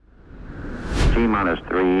T minus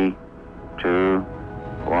 3, 2,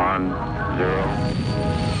 1, 0.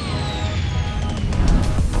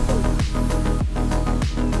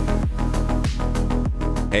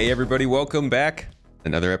 Hey everybody, welcome back.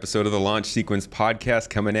 Another episode of the Launch Sequence podcast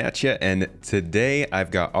coming at you. And today I've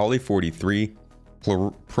got Ollie43,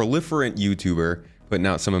 proliferant YouTuber, putting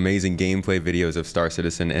out some amazing gameplay videos of Star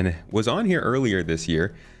Citizen, and was on here earlier this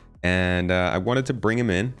year. And I wanted to bring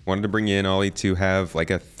him in, Ollie, to have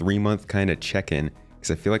like a 3-month kind of check-in.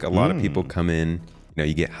 Because I feel like a lot of people come in, you know,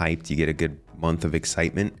 you get hyped, you get a good month of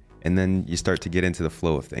excitement, and then you start to get into the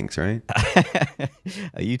flow of things, right?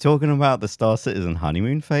 Are you talking about the Star Citizen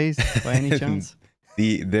honeymoon phase by any chance?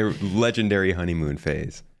 The legendary honeymoon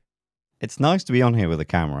phase. It's nice to be on here with a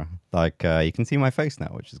camera. Like, you can see my face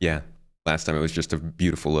now, which is yeah. Cool. Last time it was just a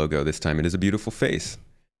beautiful logo. This time it is a beautiful face.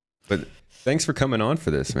 But thanks for coming on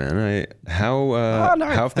for this, man. How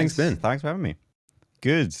have things been? Thanks for having me.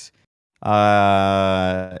 Good.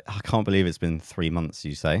 I can't believe it's been 3 months,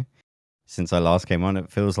 you say, since I last came on.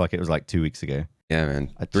 It feels like it was like 2 weeks ago. Yeah,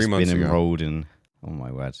 man. I've 3 just months been ago. enrolled in, oh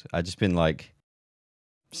my word. I've just been like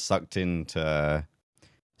sucked into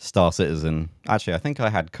Star Citizen. Actually, I think I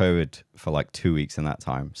had COVID for like 2 weeks in that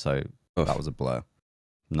time. So that was a blur.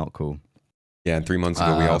 Not cool. Yeah, and 3 months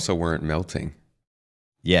ago, we also weren't melting.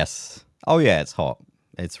 Yes. Oh, yeah, it's hot.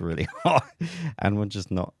 It's really hot. And we're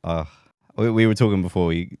just not... we were talking before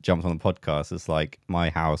we jumped on the podcast. It's like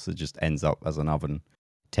my house, it just ends up as an oven,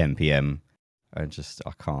 10 p.m. I can't. Just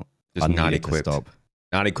not equipped. To stop.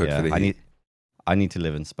 Not equipped for the heat. I need to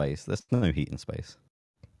live in space. There's no heat in space.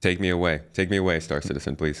 Take me away. Take me away, Star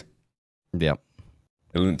Citizen, please. Yep.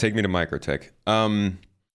 Take me to Microtech.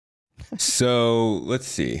 So, let's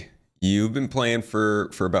see. You've been playing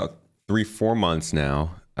for about 3-4 months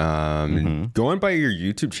now. Going by your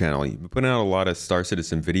YouTube channel, you've been putting out a lot of Star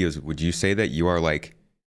Citizen videos. Would you say that you are like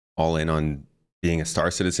all in on being a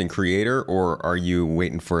Star Citizen creator, or are you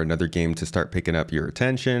waiting for another game to start picking up your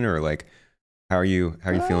attention, or like how are you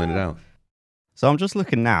feeling it out? So I'm just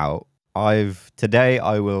looking now. Today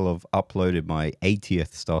I will have uploaded my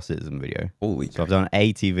 80th Star Citizen video. Holy So I've done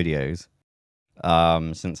 80 videos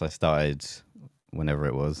since I started, whenever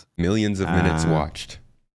it was. Millions of minutes watched.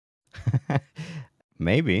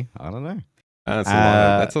 Maybe, I don't know.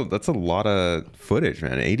 That's a lot of footage,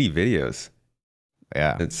 man. 80 videos.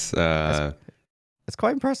 Yeah, it's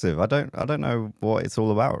quite impressive. I don't know what it's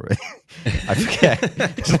all about, really. I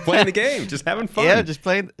forget. Just playing the game, just having fun. Yeah, just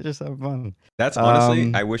having fun. That's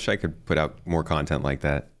honestly, I wish I could put out more content like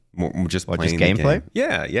that. Just playing the gameplay. Game.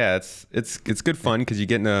 Yeah. It's good fun because you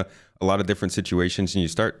get in a lot of different situations and you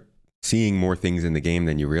start seeing more things in the game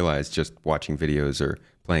than you realize just watching videos or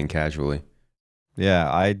playing casually.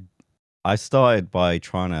 Yeah, I started by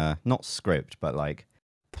trying to not script, but like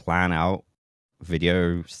plan out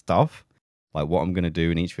video stuff, like what I'm going to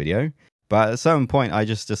do in each video. But at a certain point, I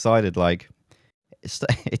just decided like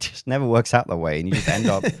it just never works out that way, and you just end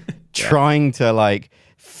up trying to like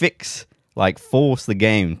force the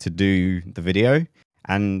game to do the video,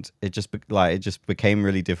 and it just became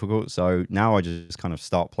really difficult. So now I just kind of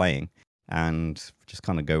start playing and just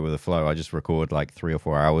kind of go with the flow. I just record like 3 or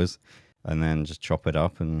 4 hours and then just chop it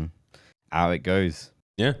up and out it goes.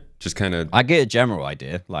 Yeah, just kind of... I get a general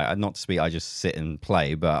idea. Like, not to speak, I just sit and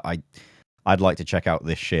play, but I'd like to check out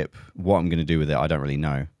this ship. What I'm going to do with it, I don't really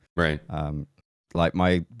know. Right. Like,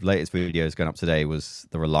 my latest videos going up today was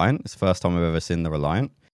the Reliant. It's the first time I've ever seen the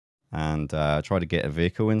Reliant. And I tried to get a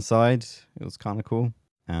vehicle inside. It was kind of cool.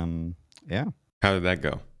 Yeah. How did that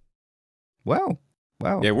go? Well.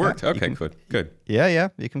 Yeah, it worked. Okay, good. Yeah.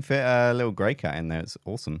 You can fit a little Grey Cat in there. It's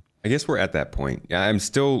awesome. I guess we're at that point. Yeah,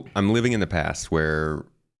 I'm living in the past where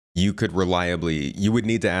you would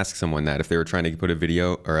need to ask someone that if they were trying to put a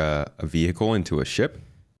video or a vehicle into a ship.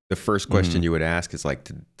 The first question you would ask is like,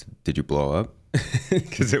 did you blow up?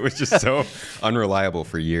 Because it was just so unreliable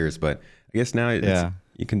for years. But I guess now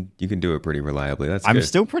you can do it pretty reliably. That's good. I'm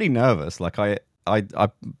still pretty nervous. Like I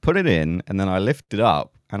put it in and then I lifted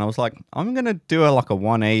up and I was like, I'm going to do a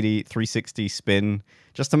 180, 360 spin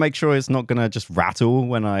just to make sure it's not going to just rattle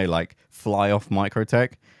when I like fly off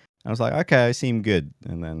Microtech. I was like, okay, I seem good.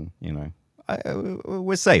 And then,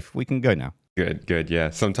 we're safe. We can go now. Good. Yeah.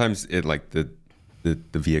 Sometimes it like the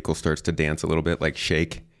vehicle starts to dance a little bit, like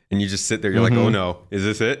shake. And you just sit there. You're like, oh no, is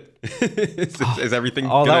this it? is everything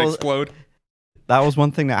going to explode? That was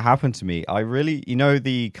one thing that happened to me. I really,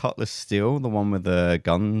 the Cutlass Steel, the one with the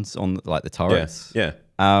guns on like the turrets. Yeah.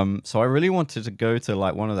 So I really wanted to go to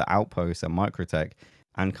like one of the outposts at Microtech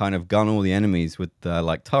and kind of gun all the enemies with the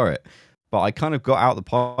like turret. But I kind of got out the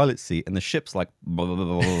pilot seat, and the ship's like, blah, blah, blah,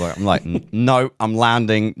 blah, blah. I'm like, no, I'm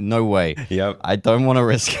landing. No way. Yep. I don't want to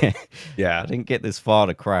risk it. Yeah. I didn't get this far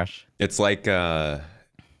to crash. It's like how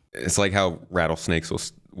rattlesnakes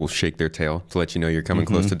will shake their tail to let you know you're coming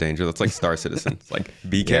close to danger. That's like Star Citizen. It's like,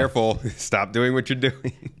 be careful. Stop doing what you're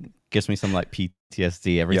doing. Gives me some like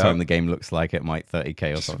PTSD every time the game looks like it might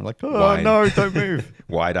 30k or something. Like, oh Wide. no, don't move.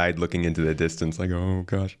 Wide-eyed looking into the distance, like, oh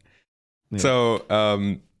gosh. Yeah.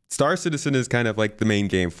 So Star Citizen is kind of like the main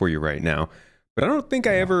game for you right now. But I don't think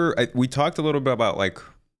we talked a little bit about like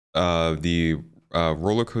the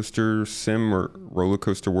roller coaster sim or roller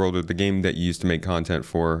coaster world, or the game that you used to make content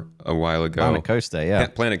for a while ago. Planet Coaster, yeah.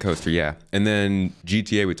 Planet Coaster, yeah. And then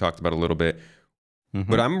GTA we talked about a little bit.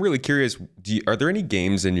 But I'm really curious, are there any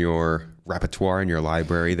games in your repertoire, in your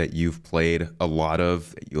library, that you've played a lot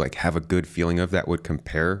of, that you like have a good feeling of, that would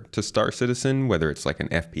compare to Star Citizen, whether it's like an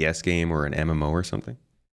FPS game or an MMO or something?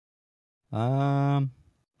 I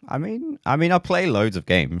mean, I play loads of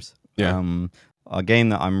games. Yeah. A game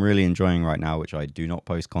that I'm really enjoying right now, which I do not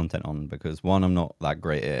post content on because one, I'm not that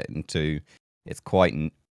great at it, and two, it's quite.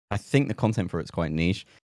 I think the content for it's quite niche.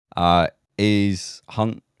 Is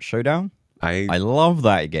Hunt Showdown. I love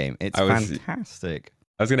that game. It's fantastic.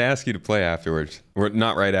 I was going to ask you to play afterwards. Or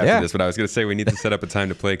not right after this, but I was going to say we need to set up a time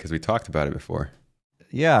to play because we talked about it before.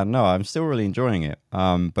 Yeah, no, I'm still really enjoying it.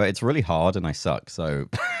 But it's really hard and I suck, so...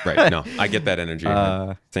 Right, no, I get that energy.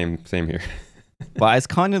 Same here. But it's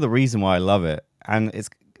kind of the reason why I love it. And it's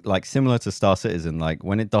like similar to Star Citizen. Like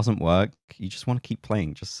when it doesn't work, you just want to keep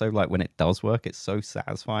playing. Just so like when it does work, it's so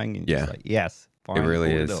satisfying. And just like, yes, fine, it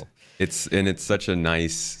really is. It's such a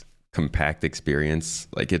nice... compact experience.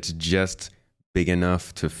 Like it's just big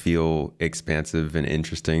enough to feel expansive and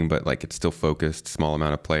interesting, but like it's still focused, small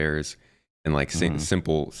amount of players, and like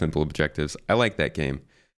simple objectives. I like that game.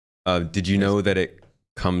 Did you know that it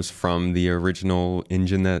comes from the original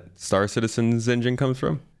engine that Star Citizen's engine comes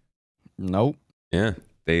from? Nope. Yeah,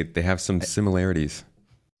 they have some similarities.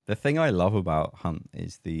 The thing I love about Hunt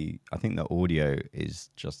is I think the audio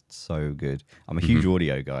is just so good. I'm a huge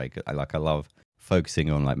audio guy. I love focusing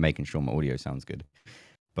on like making sure my audio sounds good.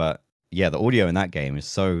 But yeah, the audio in that game is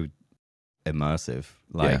so immersive.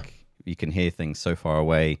 Like you can hear things so far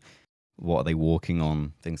away. What are they walking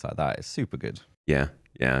on? Things like that. It's super good. Yeah.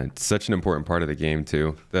 Yeah. It's such an important part of the game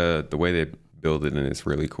too. The way they build it in is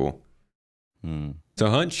really cool. So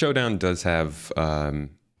Hunt Showdown does have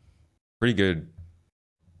pretty good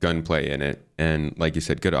gunplay in it. And like you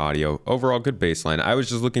said, good audio. Overall, good baseline. I was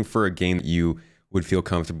just looking for a game that you would feel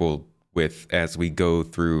comfortable with as we go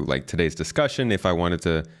through like today's discussion. If I wanted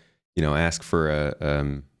to, ask for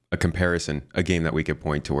a comparison, a game that we could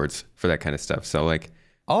point towards for that kind of stuff. So like,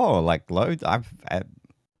 loads. I've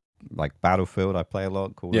like Battlefield. I play a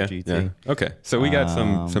lot. Call of Duty. Yeah. Okay, so we got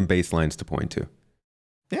some baselines to point to.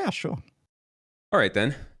 Yeah, sure. All right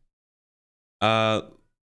then.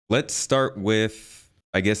 Let's start with,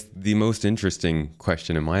 I guess, the most interesting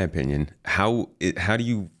question in my opinion. How do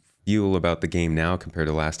you feel about the game now compared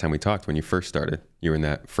to last time we talked when you first started? You were in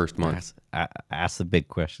that first month. That's a big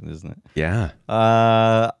question, isn't it? Yeah.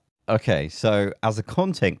 Okay, so as a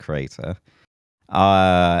content creator,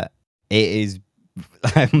 it is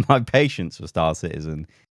my patience for Star Citizen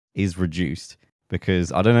is reduced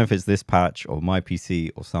because I don't know if it's this patch or my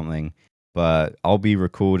PC or something, but I'll be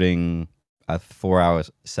recording a 4-hour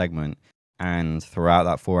segment, and throughout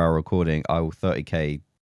that 4-hour recording, I will 30k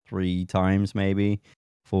 3 times maybe.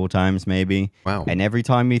 4 times maybe. Wow. And every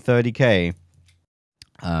time you 30k,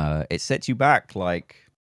 it sets you back like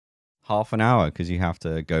half an hour because you have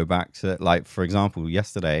to go back to, like, for example,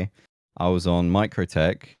 yesterday I was on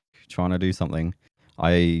Microtech trying to do something.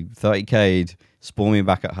 I 30k'd, spawned me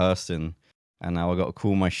back at Hurston, and now I got to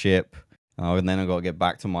call my ship, and then I got to get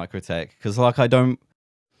back to Microtech because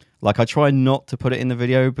I try not to put it in the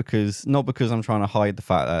video not because I'm trying to hide the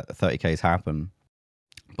fact that 30k's happen,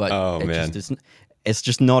 but it's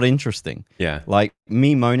just not interesting. Yeah. Like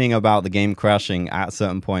me moaning about the game crashing at a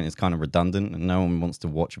certain point is kind of redundant, and no one wants to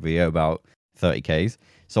watch a video about 30k's.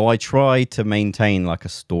 So I try to maintain like a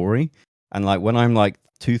story, and like when I'm like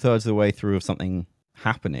 2/3 of the way through of something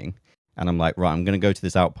happening, and I'm like, right, I'm going to go to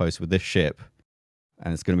this outpost with this ship,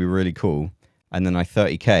 and it's going to be really cool. And then I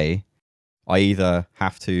 30k, I either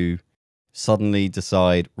have to suddenly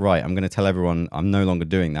decide, right, I'm going to tell everyone I'm no longer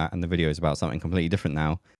doing that, and the video is about something completely different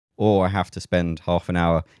now. Or I have to spend half an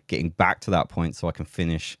hour getting back to that point so I can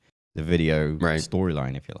finish the video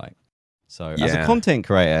storyline, if you like. So as a content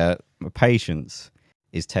creator, my patience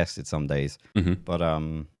is tested some days. But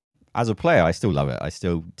as a player, I still love it. I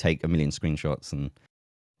still take a million screenshots, and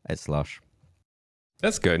it's lush.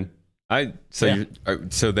 That's good.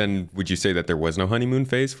 So then would you say that there was no honeymoon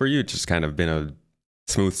phase for you? It's just kind of been a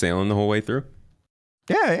smooth sailing the whole way through?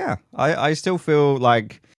 Yeah. I still feel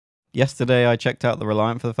like yesterday I checked out the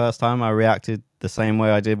Reliant for the first time. I reacted the same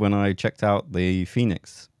way I did when I checked out the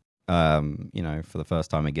Phoenix, for the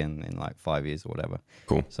first time again in like 5 years or whatever.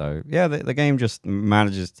 Cool. So yeah, the game just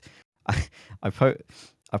manages. I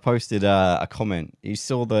posted a comment. You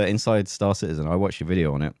saw the Inside Star Citizen. I watched your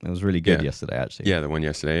video on it. It was really good yesterday, actually. Yeah, the one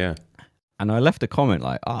yesterday, yeah. And I left a comment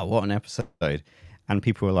like, what an episode. And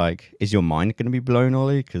people were like, is your mind going to be blown,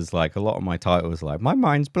 Ollie? Because like a lot of my titles like, my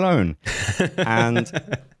mind's blown. And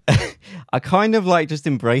I kind of like just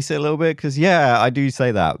embrace it a little bit because, I do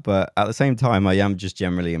say that. But at the same time, I am just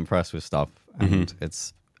generally impressed with stuff. And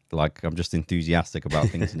it's like I'm just enthusiastic about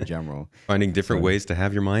things in general. Finding different ways to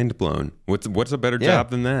have your mind blown. What's a better job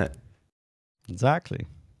than that? Exactly.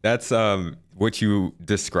 That's what you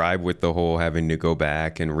describe with the whole having to go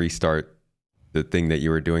back and restart the thing that you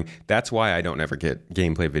were doing. That's why I don't ever get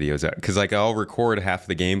gameplay videos out. Because like I'll record half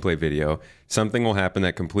the gameplay video. Something will happen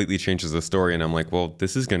that completely changes the story. And I'm like, well,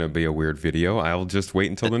 this is going to be a weird video. I'll just wait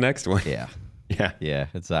until the next one. Yeah,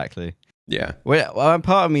 exactly. Yeah. Well,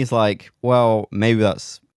 part of me is like, well, maybe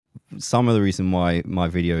that's some of the reason why my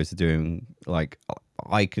videos are doing like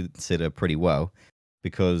I consider pretty well,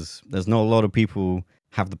 because there's not a lot of people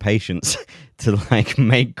have the patience to like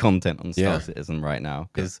make content on Star Citizen right now,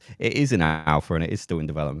 because it is in alpha and it is still in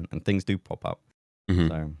development and things do pop up.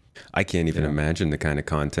 So I can't even imagine the kind of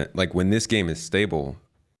content like when this game is stable,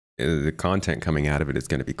 the content coming out of it is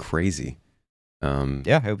going to be crazy.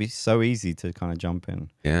 It'll be so easy to kind of jump in.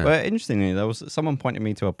 Yeah. But interestingly, there was someone pointed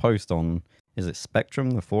me to a post on, is it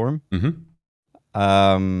Spectrum, the forum?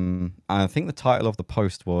 I think the title of the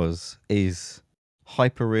post is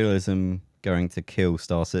hyperrealism going to kill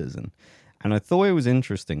Star Citizen? And I thought it was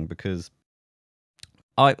interesting because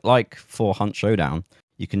I like for Hunt Showdown,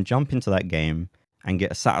 you can jump into that game and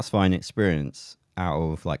get a satisfying experience out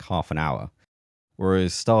of like half an hour.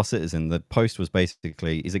 Whereas Star Citizen, the post was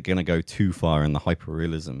basically, is it going to go too far in the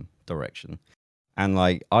hyperrealism direction? And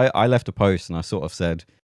like, I left a post and I sort of said,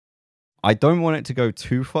 I don't want it to go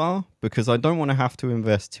too far because I don't want to have to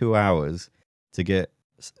invest 2 hours to get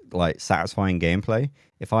like satisfying gameplay.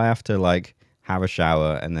 If I have to like have a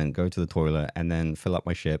shower and then go to the toilet and then fill up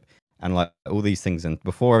my ship and like all these things, and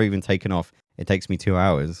before I've even taken off, it takes me 2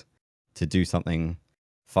 hours to do something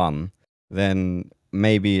fun, then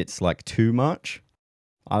maybe it's like too much.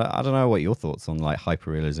 I don't know what your thoughts on like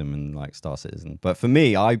hyperrealism and like Star Citizen, but for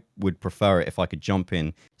me, I would prefer it if I could jump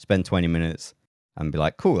in, spend 20 minutes and be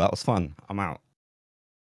like, cool, that was fun, I'm out.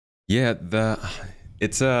 Yeah,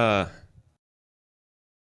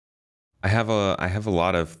 I have a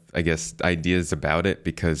lot of, I guess, ideas about it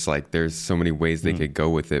because like there's so many ways they could go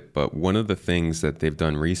with it. But one of the things that they've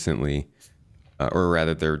done recently, or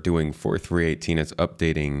rather they're doing for 318, is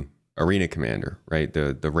updating Arena Commander, right?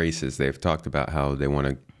 The races. They've talked about how they want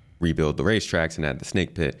to rebuild the racetracks and add the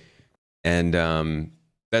snake pit. And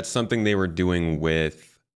that's something they were doing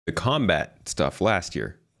with the combat stuff last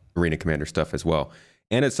year, Arena Commander stuff as well.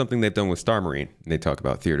 And it's something they've done with Star Marine. And they talk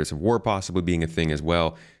about Theaters of War possibly being a thing as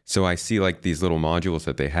well. So I see like these little modules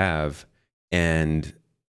that they have. And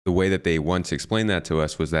the way that they once explained that to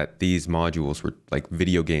us was that these modules were like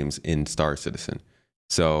video games in Star Citizen.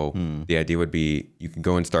 So the idea would be you can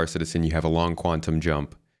go in Star Citizen, you have a long quantum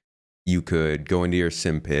jump. You could go into your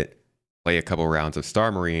sim pit, play a couple rounds of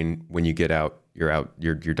Star Marine. When you get out,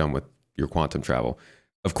 you're done with your quantum travel.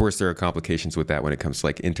 Of course, there are complications with that when it comes to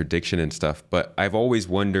like interdiction and stuff. But I've always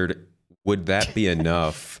wondered, would that be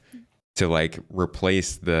enough to like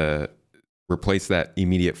replace that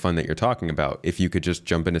immediate fun that you're talking about? If you could just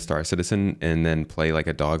jump into Star Citizen and then play like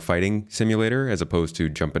a dogfighting simulator, as opposed to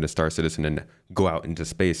jump into Star Citizen and go out into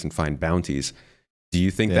space and find bounties. Do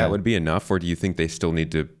you think that would be enough, or do you think they still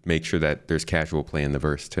need to make sure that there's casual play in the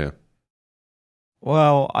verse too?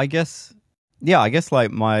 Well, I guess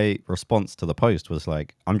like my response to the post was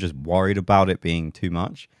like, I'm just worried about it being too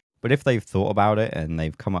much. But if they've thought about it and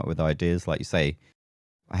they've come up with ideas, like you say,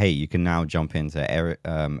 hey, you can now jump into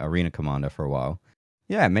Arena Commander for a while.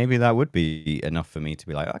 Yeah, maybe that would be enough for me to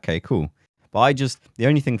be like, okay, cool. But the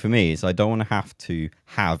only thing for me is I don't want to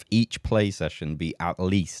have each play session be at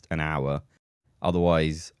least an hour.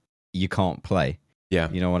 Otherwise, you can't play. Yeah.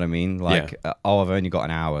 You know what I mean? Like, I've only got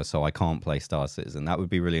an hour, so I can't play Star Citizen. That would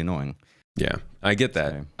be really annoying. Yeah, I get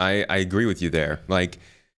that. So. I agree with you there. Like,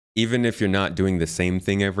 even if you're not doing the same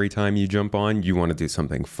thing every time you jump on, you want to do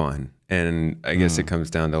something fun. And I guess it comes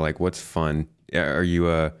down to like, what's fun? Are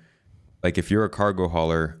you like if you're a cargo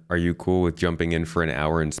hauler, are you cool with jumping in for an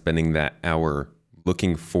hour and spending that hour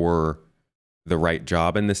looking for the right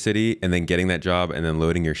job in the city and then getting that job and then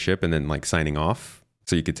loading your ship and then like signing off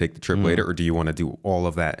so you could take the trip later? Or do you want to do all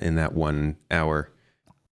of that in that 1 hour?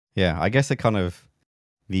 Yeah, I guess it kind of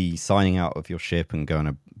the signing out of your ship and going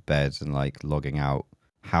to bed and like logging out,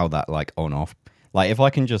 how that like on off. Like if I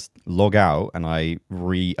can just log out and I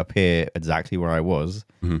reappear exactly where I was,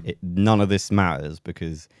 none of this matters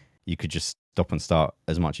because you could just stop and start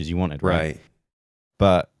as much as you wanted, right?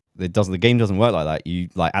 But it doesn't. The game doesn't work like that. You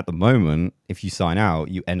like at the moment, if you sign out,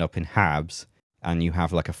 you end up in Habs and you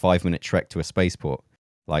have like a 5-minute trek to a spaceport.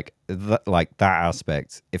 Like that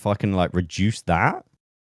aspect. If I can like reduce that,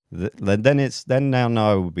 then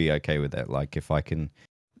now I will be okay with it. Like if I can,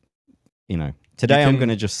 today I'm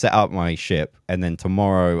gonna just set up my ship, and then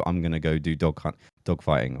tomorrow I'm gonna go do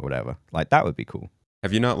dogfighting or whatever. Like that would be cool.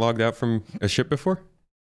 Have you not logged out from a ship before?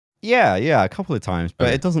 Yeah, a couple of times,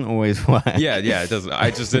 but it doesn't always work. Yeah, it doesn't.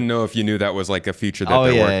 I just didn't know if you knew that was like a feature that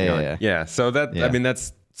they're working on. Yeah. So I mean,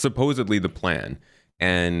 that's supposedly the plan,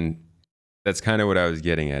 and that's kind of what I was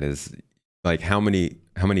getting at is like how many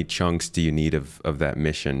chunks do you need of that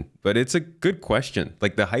mission? But it's a good question.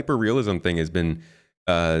 Like the hyperrealism thing has been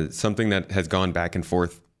something that has gone back and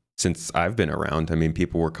forth since I've been around. I mean,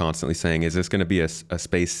 people were constantly saying, is this going to be a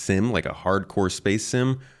space sim, like a hardcore space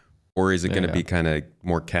sim? Or is it going to be kind of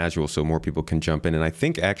more casual so more people can jump in? And I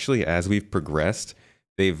think actually as we've progressed,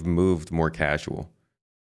 they've moved more casual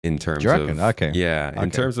in terms of... in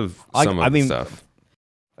terms of some of the stuff.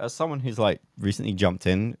 As someone who's like recently jumped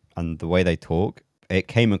in and the way they talk, it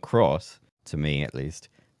came across, to me at least,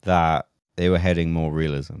 that they were heading more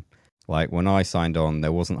realism. Like when I signed on,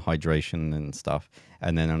 there wasn't hydration and stuff.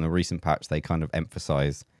 And then on a recent patch, they kind of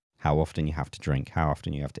emphasize how often you have to drink, how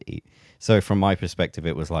often you have to eat. So from my perspective,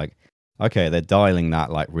 it was like, okay, they're dialing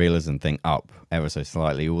that like realism thing up ever so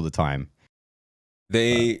slightly all the time.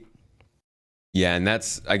 And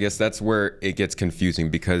I guess that's where it gets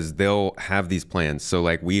confusing because they'll have these plans. So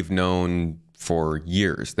like we've known for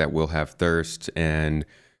years that we'll have thirst and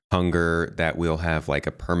hunger, that we'll have like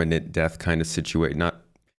a permanent death kind of situation.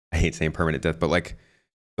 I hate saying permanent death, but like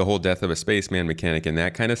the whole death of a spaceman mechanic and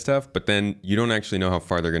that kind of stuff. But then you don't actually know how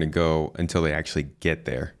far they're going to go until they actually get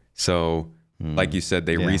there. So like you said,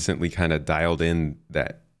 they recently kind of dialed in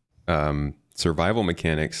that survival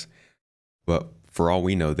mechanics, but for all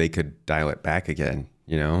we know, they could dial it back again,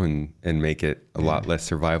 and make it a lot less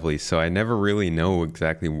survivally. So I never really know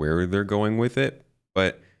exactly where they're going with it,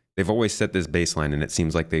 but they've always set this baseline and it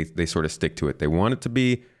seems like they sort of stick to it. They want it to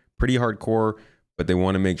be pretty hardcore, but they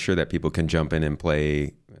want to make sure that people can jump in and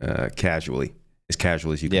play casually as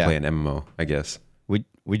you can play an MMO, I guess.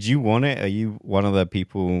 Would you want it? Are you one of the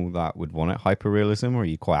people that would want it hyper-realism, or are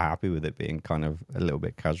you quite happy with it being kind of a little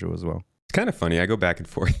bit casual as well? It's kind of funny. I go back and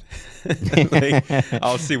forth. Like,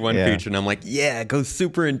 I'll see one feature and I'm like, yeah, go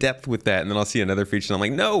super in depth with that. And then I'll see another feature and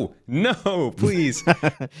I'm like, no, please.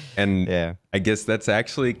 And I guess that's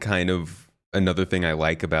actually kind of another thing I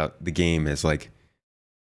like about the game is like,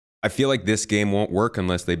 I feel like this game won't work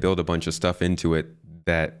unless they build a bunch of stuff into it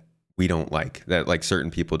that we don't like, that like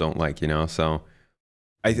certain people don't like, So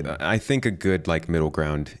I think a good like middle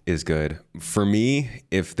ground is good. For me,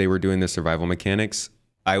 if they were doing the survival mechanics,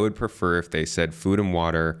 I would prefer if they said food and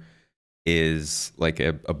water is like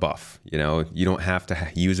a buff. You don't have to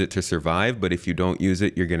use it to survive, but if you don't use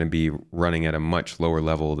it, you're going to be running at a much lower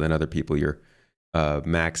level than other people. Your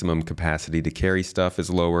maximum capacity to carry stuff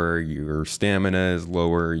is lower. Your stamina is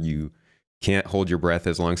lower. You can't hold your breath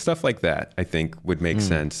as long. Stuff like that, I think, would make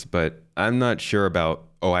sense. But I'm not sure about,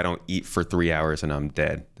 I don't eat for 3 hours and I'm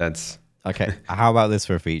dead. That's... Okay, how about this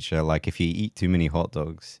for a feature? Like if you eat too many hot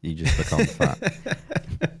dogs, you just become fat.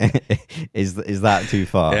 Is that too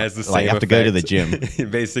far? It has the same like you have to go to the gym.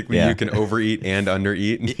 Basically, you can overeat and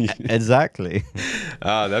undereat. Exactly.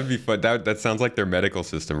 That'd be fun. That sounds like their medical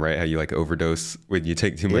system, right? How you like overdose when you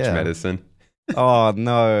take too much medicine. Oh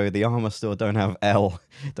no, the armor store don't have XL.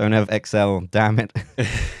 Damn it!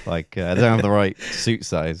 Like they don't have the right suit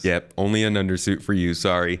size. Yep, only an undersuit for you.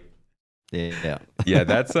 Sorry. Yeah. Yeah,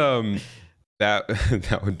 that's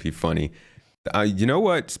that would be funny. You know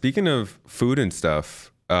what? Speaking of food and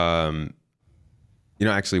stuff, actually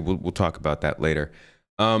we'll talk about that later.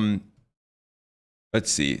 Let's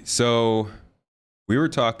see. So we were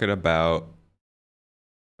talking about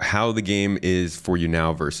how the game is for you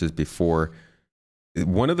now versus before.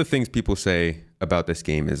 One of the things people say about this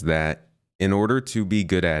game is that in order to be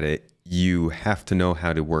good at it, you have to know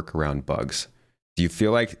how to work around bugs. Do you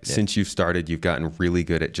feel like since you've started, you've gotten really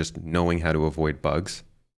good at just knowing how to avoid bugs?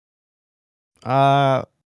 Yeah,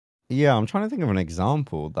 I'm trying to think of an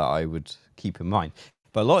example that I would keep in mind.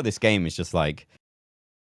 But a lot of this game is just like,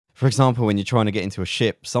 for example, when you're trying to get into a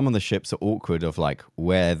ship, some of the ships are awkward of like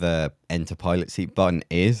where the enter pilot seat button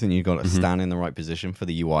is, and you've got to stand in the right position for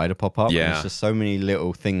the UI to pop up. And Yeah. it's just so many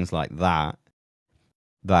little things like that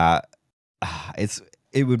that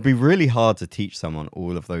it would be really hard to teach someone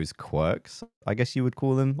all of those quirks, I guess you would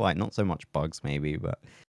call them. Like, not so much bugs maybe, but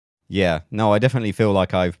yeah. No, I definitely feel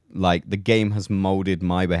like the game has molded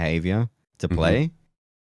my behavior to play,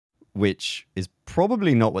 which is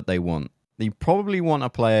probably not what they want. You probably want a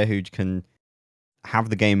player who can have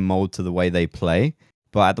the game mold to the way they play.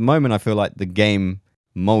 But at the moment, I feel like the game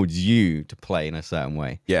molds you to play in a certain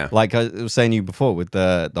way. Yeah. Like I was saying to you before with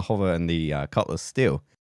the hover and the cutlass steel.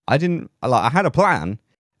 I had a plan,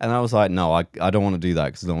 and I was like, no, I don't want to do that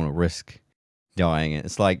because I don't want to risk dying.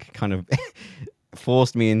 It's like kind of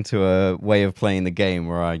forced me into a way of playing the game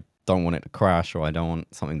where I don't want it to crash or I don't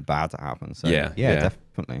want something bad to happen. So Yeah.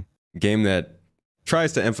 definitely. Game that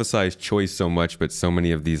tries to emphasize choice so much, but so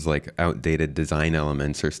many of these like outdated design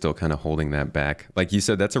elements are still kind of holding that back. Like you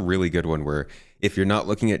said, that's a really good one where if you're not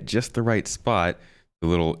looking at just the right spot, the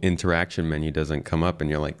little interaction menu doesn't come up and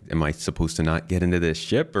you're like, am I supposed to not get into this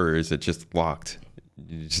ship or is it just locked?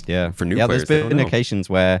 For new players, there's been occasions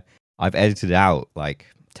where I've edited out like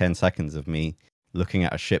 10 seconds of me looking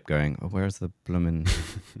at a ship going, oh, where's the bloomin',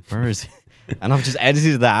 where is it? And I've just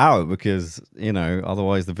edited that out because,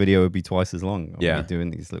 otherwise the video would be twice as long. Yeah. Doing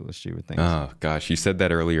these little stupid things. Oh, gosh. You said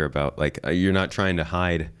that earlier about like, you're not trying to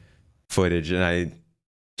hide footage. And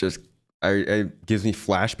it gives me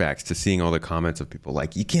flashbacks to seeing all the comments of people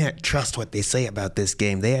like, you can't trust what they say about this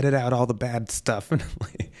game. They edit out all the bad stuff. And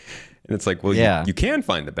it's like, well, you can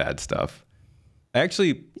find the bad stuff. I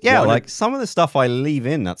actually, like some of the stuff I leave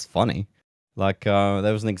in, that's funny. Like there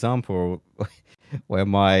was an example where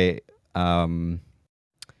I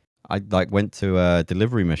like went to a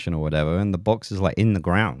delivery mission or whatever, and the box is like in the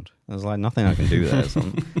ground. There's like nothing I can do there. So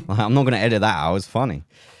I'm not going to edit that out. It's funny,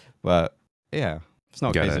 but yeah, it's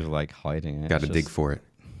not a case of like hiding it. Got to dig for it.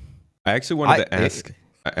 I actually wanted to ask.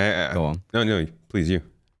 Go on. No, please, you.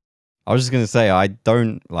 I was just going to say, I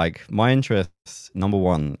don't like my interest. Number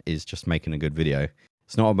one is just making a good video.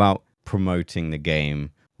 It's not about promoting the game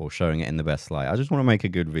or showing it in the best light. I just want to make a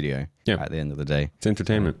good video at the end of the day. It's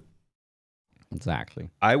entertainment. Exactly.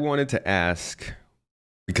 I wanted to ask,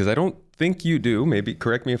 because I don't think you do, maybe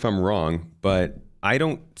correct me if I'm wrong, but I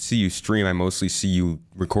don't see you stream. I mostly see you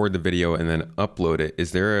record the video and then upload it.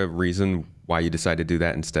 Is there a reason why you decided to do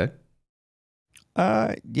that instead?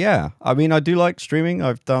 Yeah. I mean, I do like streaming.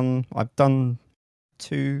 I've done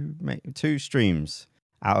two streams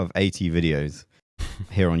out of 80 videos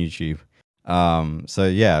here on YouTube. So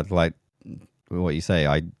yeah, like what you say,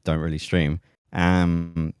 I don't really stream.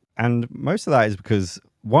 And most of that is because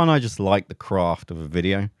one, I just like the craft of a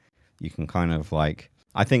video. You can kind of like,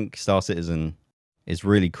 I think Star Citizen is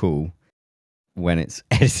really cool when it's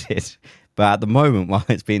edited, but at the moment while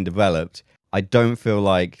it's being developed, I don't feel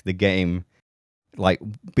like the game, like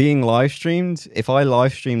being live streamed. If I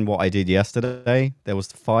live streamed what I did yesterday, there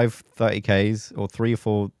was 5 30Ks or 3 or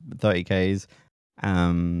 4 30Ks.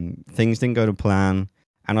 Things didn't go to plan,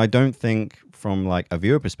 and I don't think from like a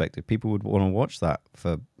viewer perspective people would want to watch that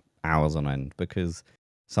for hours on end, because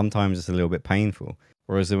sometimes it's a little bit painful.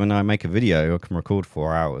 Whereas when I make a video, I can record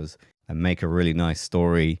 4 hours and make a really nice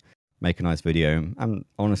story, make a nice video. And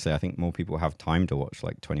honestly, I think more people have time to watch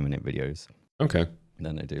like 20-minute videos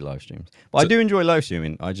than they do live streams. But I do enjoy live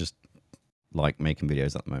streaming. I just like making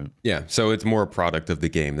videos at the moment. Yeah, so it's more a product of the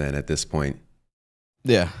game then at this point.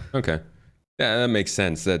 Yeah. Okay. Yeah, that makes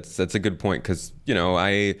sense. That's a good point because,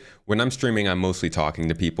 when I'm streaming, I'm mostly talking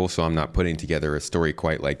to people, so I'm not putting together a story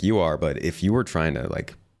quite like you are. But if you were trying to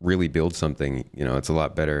like really build something, it's a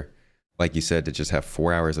lot better, like you said, to just have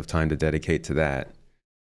 4 hours of time to dedicate to that.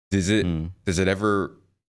 Does it ever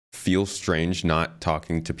feel strange not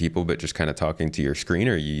talking to people, but just kind of talking to your screen,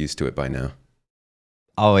 or are you used to it by now?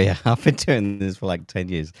 Oh yeah, I've been doing this for like 10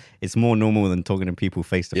 years. It's more normal than talking to people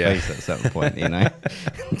face to face at a certain point,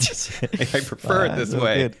 Just, I prefer it this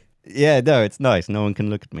way. Good. Yeah, no, it's nice. No one can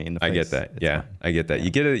look at me in the face. I get that. It's fine. I get that.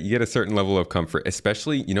 You get a certain level of comfort,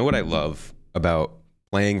 especially, what I love about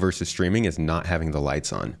playing versus streaming is not having the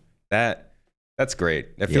lights on. That's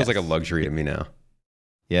great. That feels like a luxury to me now.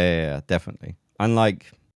 Yeah, definitely.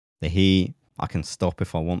 Unlike the heat, I can stop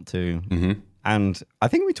if I want to. Mm-hmm. And I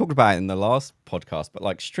think we talked about it in the last podcast, but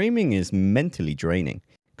like streaming is mentally draining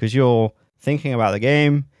because you're thinking about the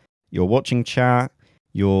game, you're watching chat,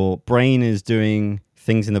 your brain is doing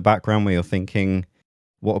things in the background where you're thinking,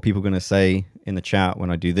 what are people going to say in the chat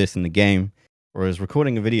when I do this in the game? Whereas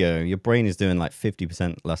recording a video, your brain is doing like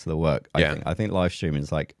 50% less of the work. I think live streaming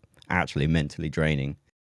is like actually mentally draining.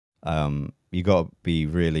 you got to be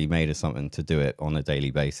really made of something to do it on a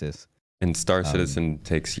daily basis. And Star Citizen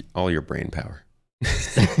takes all your brain power.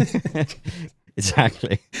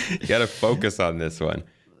 Exactly. You got to focus on this one.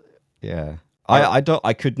 Yeah.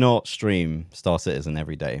 I could not stream Star Citizen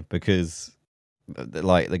every day because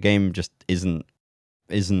like the game just isn't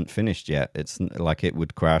finished yet. It's like it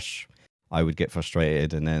would crash. I would get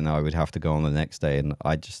frustrated and then I would have to go on the next day and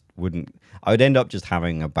I would end up just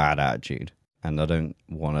having a bad attitude, and I don't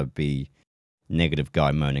want to be negative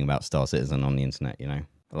guy moaning about Star Citizen on the internet, you know?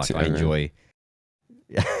 Like I enjoy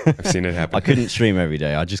I've seen it happen. I couldn't stream every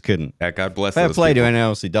day. I just couldn't. Yeah, God bless Fair those play to people. anyone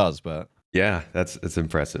else who does, but Yeah, it's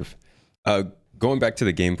impressive. Going back to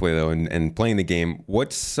the gameplay though, and playing the game,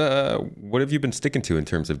 what have you been sticking to in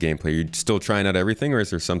terms of gameplay? Are you still trying out everything, or is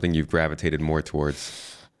there something you've gravitated more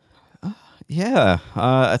towards? yeah,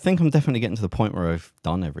 I think I'm definitely getting to the point where I've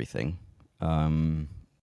done everything.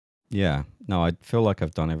 Yeah, no, I feel like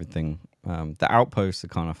I've done everything. The outposts are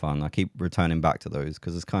kind of fun. I keep returning back to those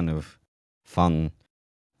because it's kind of fun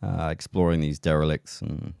exploring these derelicts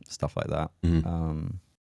and stuff like that. Mhm.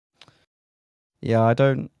 Yeah, I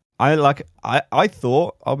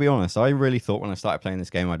thought, I'll be honest, I really thought when I started playing this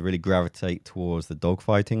game, I'd really gravitate towards the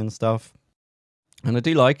dogfighting and stuff. And I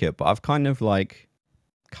do like it, but I've kind of like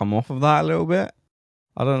come off of that a little bit.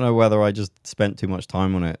 I don't know whether I just spent too much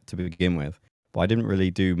time on it to begin with, but I didn't really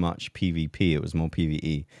do much PvP. It was more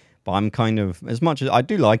PvE. But I'm kind of, as much as I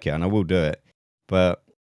do like it and I will do it, but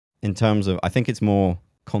in terms of, I think it's more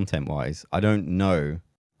content wise. I don't know.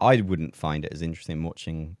 I wouldn't find it as interesting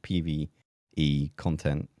watching PvE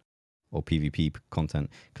content or PvP content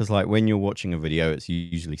because like when you're watching a video, it's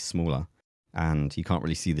usually smaller and you can't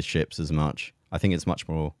really see the ships as much. I think it's much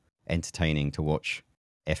more entertaining to watch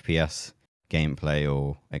FPS gameplay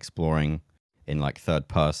or exploring in like third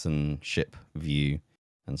person ship view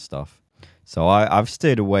and stuff. So I've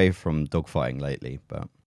steered away from dogfighting lately, but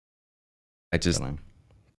I just don't know.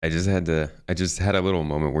 I just had a little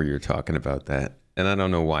moment where you're talking about that, and I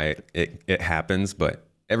don't know why it happens, but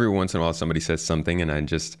every once in a while somebody says something, and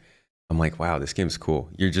I'm like, wow, this game's cool.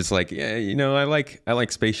 You're just like, yeah, you know, I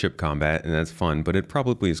like spaceship combat, and that's fun, but it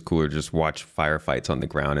probably is cooler to just watch firefights on the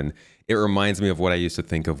ground. And it reminds me of what I used to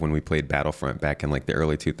think of when we played Battlefront back in like the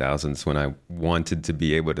early 2000s, when I wanted to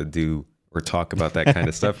be able to do or talk about that kind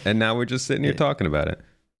of stuff, and now we're just sitting here talking about it.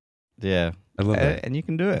 Yeah, I love that. and you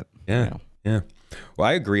can do it. Yeah. Well,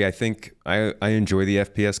 I agree. I think I enjoy the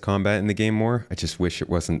FPS combat in the game more. I just wish it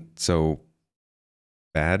wasn't so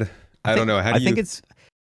bad. I don't know. How do you? I think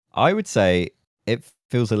I would say it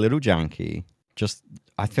feels a little janky. Just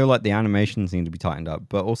I feel like the animations need to be tightened up,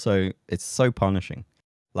 but also it's so punishing.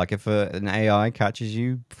 Like if an AI catches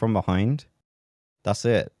you from behind, that's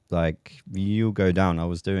it. Like you'll go down. I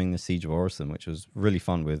was doing the Siege of Orison, which was really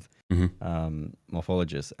fun with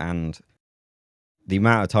Morphologists, and the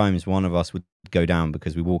amount of times one of us would go down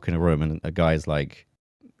because we walk in a room and a guy's like,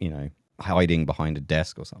 you know, hiding behind a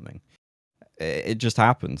desk or something. It just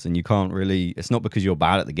happens, and you can't really. It's not because you're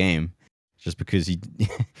bad at the game. It's just because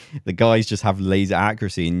the guys just have laser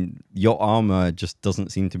accuracy, and your armor just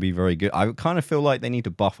doesn't seem to be very good. I kind of feel like they need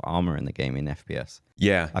to buff armor in the game in FPS.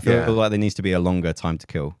 Yeah, I feel like there needs to be a longer time to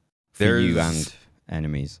kill for you and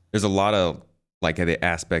enemies. There's a lot of like the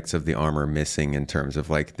aspects of the armor missing in terms of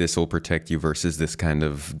like this will protect you versus this kind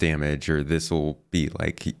of damage, or this will be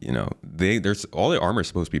like, you know, there's all the armor is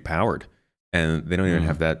supposed to be powered, and they don't even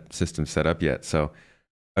have that system set up yet. So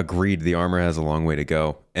agreed, the armor has a long way to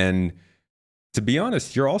go. And to be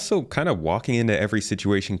honest, you're also kind of walking into every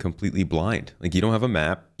situation completely blind. Like you don't have a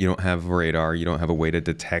map, you don't have radar, you don't have a way to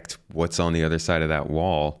detect what's on the other side of that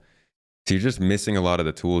wall. So you're just missing a lot of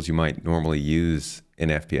the tools you might normally use in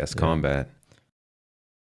FPS combat.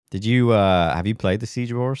 Did you have you played the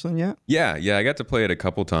Siege of Orison yet? Yeah, I got to play it a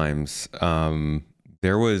couple times.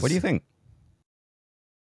 There was. What do you think?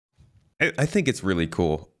 I think it's really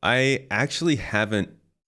cool. I actually haven't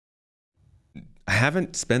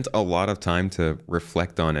spent a lot of time to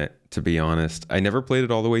reflect on it, to be honest. I never played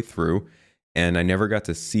it all the way through, and I never got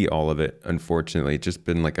to see all of it, unfortunately. It's just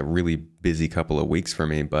been like a really busy couple of weeks for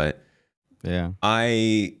me, but yeah,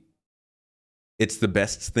 it's the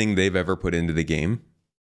best thing they've ever put into the game.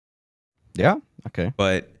 Yeah, okay.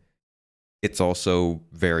 But it's also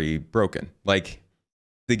very broken. Like,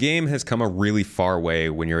 the game has come a really far way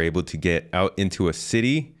when you're able to get out into a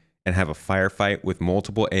city and have a firefight with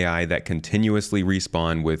multiple AI that continuously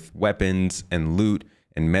respawn with weapons and loot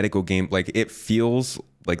and medical game. Like, it feels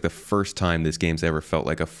like the first time this game's ever felt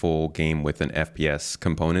like a full game with an FPS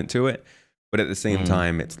component to it. But at the same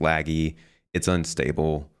time, it's laggy, it's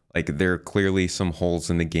unstable. Like there are clearly some holes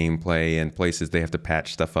in the gameplay and places they have to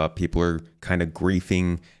patch stuff up. People are kind of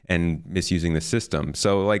griefing and misusing the system.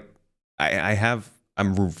 So like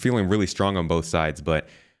I'm feeling really strong on both sides, but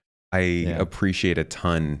I appreciate a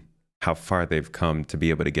ton how far they've come to be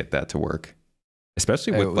able to get that to work,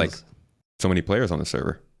 especially with like so many players on the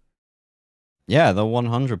server. Yeah, the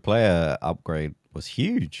 100 player upgrade was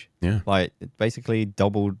huge. Yeah, like it basically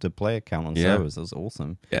doubled the player count on servers. That was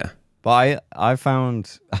awesome. Yeah. But I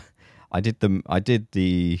found I did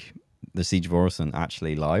the Siege of Orison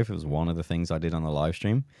actually live. It was one of the things I did on the live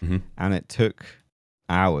stream, and it took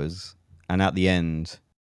hours. And at the end,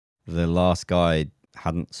 the last guy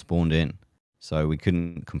hadn't spawned in, so we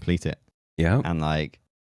couldn't complete it. Yeah,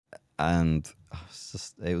 and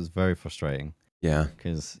it was very frustrating. Yeah,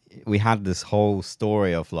 because we had this whole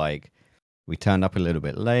story of like we turned up a little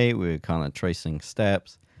bit late. We were kind of tracing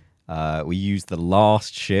steps. We used the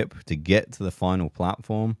last ship to get to the final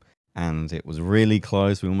platform, and it was really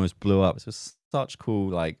close. We almost blew up. It was such cool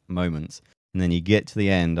like moments. And then you get to the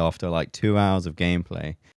end after like 2 hours of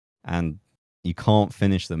gameplay, and you can't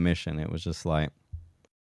finish the mission. It was just like,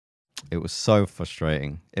 it was so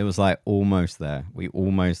frustrating. It was like almost there. We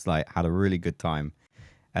almost like had a really good time,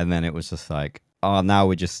 and then it was just like, oh, now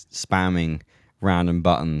we're just spamming random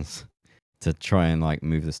buttons to try and like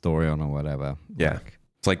move the story on or whatever. Yeah.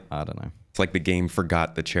 It's like, I don't know. It's like the game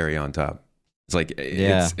forgot the cherry on top. It's like,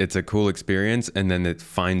 it's a cool experience, and then it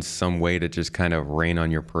finds some way to just kind of rain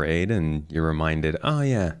on your parade, and you're reminded, oh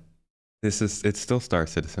yeah, it's still Star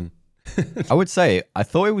Citizen. I would say, I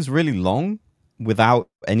thought it was really long without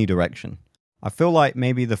any direction. I feel like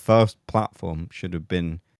maybe the first platform should have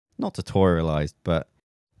been not tutorialized, but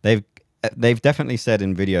they've definitely said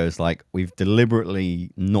in videos like, we've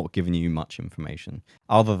deliberately not given you much information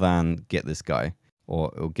other than get this guy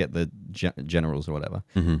or get the generals or whatever.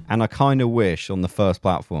 And I kind of wish on the first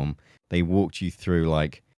platform they walked you through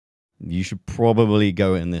like, you should probably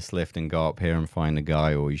go in this lift and go up here and find a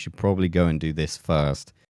guy, or you should probably go and do this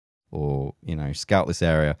first, or scout this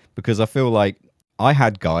area. Because I feel like I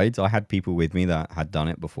had guides, I had people with me that had done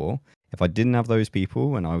it before. If I didn't have those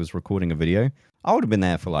people and I was recording a video, I would have been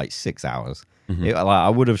there for like 6 hours. I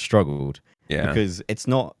would have struggled. Yeah, because it's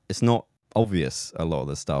not obvious, a lot of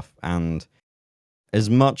the stuff. And as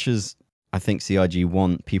much as I think CIG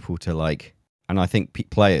want people to like, and I think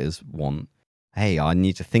players want, hey, I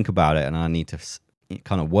need to think about it and I need to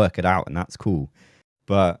kind of work it out, and that's cool.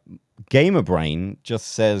 But gamer brain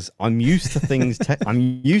just says, I'm used to things, I'm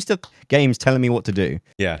used to games telling me what to do.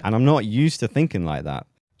 Yeah. And I'm not used to thinking like that.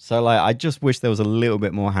 So like, I just wish there was a little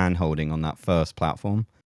bit more hand holding on that first platform.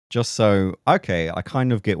 Just so, okay, I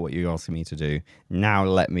kind of get what you're asking me to do. Now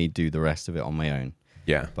let me do the rest of it on my own.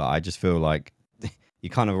 Yeah. But I just feel like you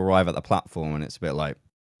kind of arrive at the platform and it's a bit like,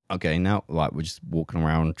 okay, now like we're just walking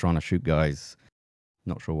around trying to shoot guys.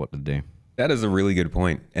 Not sure what to do. That is a really good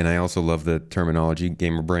point. And I also love the terminology,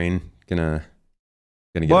 gamer brain. Gonna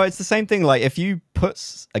get well, it's the same thing. Like if you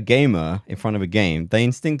put a gamer in front of a game, they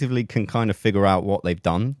instinctively can kind of figure out what they've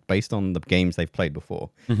done based on the games they've played before.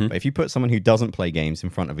 But if you put someone who doesn't play games in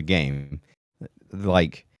front of a game,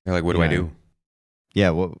 like... They're like, what do I do? Yeah,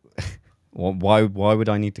 well, why would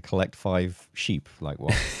I need to collect 5 sheep? Like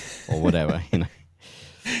what? Or whatever,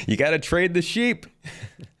 You got to trade the sheep.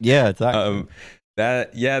 Yeah, exactly.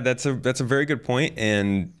 That's a very good point.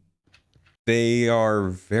 And they are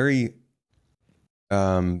very...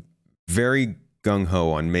 very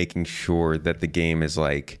gung-ho on making sure that the game is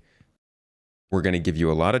like, we're going to give you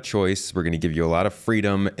a lot of choice, we're going to give you a lot of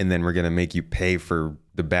freedom, and then we're going to make you pay for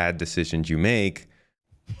the bad decisions you make.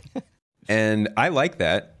 And I like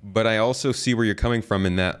that, but I also see where you're coming from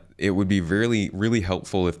in that it would be really, really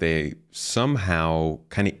helpful if they somehow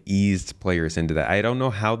kind of eased players into that. I don't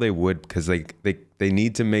know how they would, because they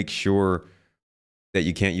need to make sure that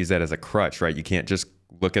you can't use that as a crutch, right? You can't just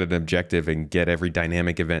look at an objective and get every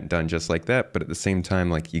dynamic event done just like that. But at the same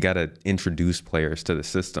time, like, you got to introduce players to the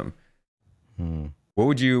system. What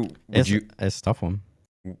would you? It's a tough one.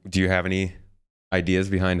 Do you have any ideas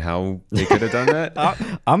behind how they could have done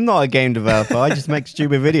that? I'm not a game developer. I just make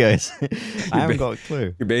stupid videos. I haven't got a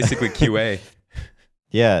clue. You're basically QA.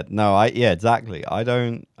 Yeah. No. Exactly. I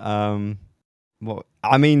don't. Well,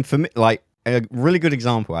 I mean, for me, like a really good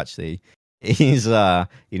example actually is the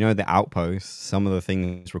outposts. Some of the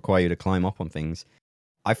things require you to climb up on things.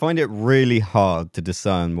 I find it really hard to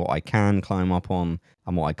discern what I can climb up on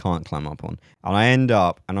and what I can't climb up on. And I end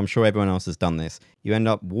up, and I'm sure everyone else has done this, you end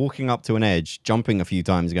up walking up to an edge, jumping a few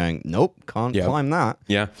times, going, nope, can't climb that.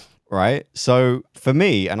 Yeah. Right? So for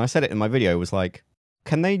me, and I said it in my video, was like,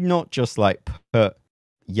 can they not just like put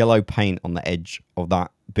yellow paint on the edge of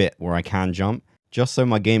that bit where I can jump just so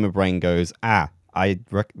my gamer brain goes,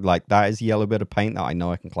 like that is a yellow bit of paint that I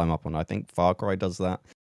know I can climb up on. I think Far Cry does that,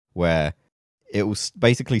 where it will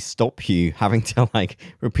basically stop you having to like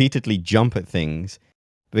repeatedly jump at things,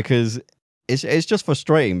 because it's just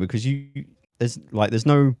frustrating because there's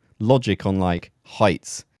no logic on like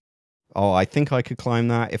heights. Oh, I think I could climb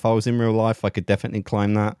that. If I was in real life, I could definitely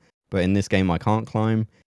climb that. But in this game, I can't climb.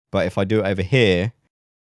 But if I do it over here,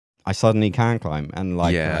 I suddenly can climb. And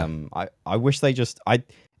like, I wish they just,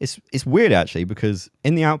 it's weird actually, because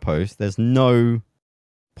in the Outpost, there's no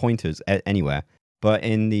pointers anywhere. But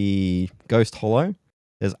in the Ghost Hollow,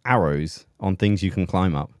 there's arrows on things you can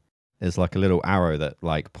climb up. There's like a little arrow that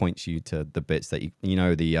like points you to the bits that you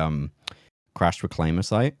know, the crashed reclaimer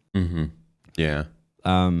site. Mm-hmm. Yeah.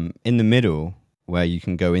 In the middle, where you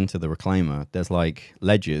can go into the reclaimer, there's like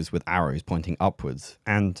ledges with arrows pointing upwards,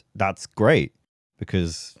 and that's great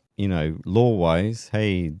because, you know, lore wise,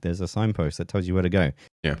 hey, there's a signpost that tells you where to go.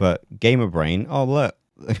 Yeah. But gamer brain, oh look,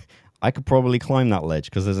 I could probably climb that ledge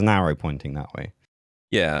because there's an arrow pointing that way.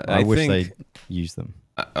 Yeah, I wish they'd use them.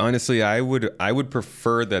 Honestly, I would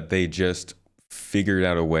prefer that they just figured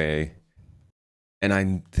out a way. And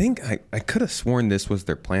I think I could have sworn this was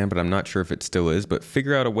their plan, but I'm not sure if it still is. But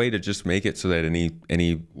figure out a way to just make it so that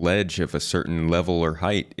any ledge of a certain level or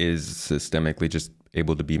height is systemically just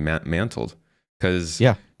able to be mantled. Because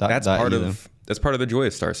that's part of the joy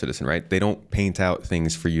of Star Citizen, right? They don't paint out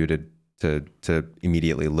things for you to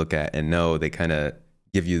immediately look at and know. They kind of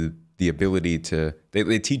give you the ability to.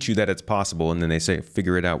 They teach you that it's possible, and then they say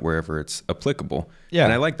figure it out wherever it's applicable. Yeah,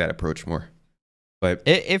 and I like that approach more. But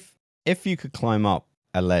if you could climb up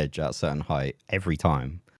a ledge at a certain height every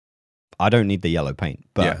time, I don't need the yellow paint.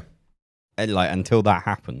 But like until that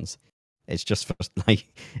happens, it's just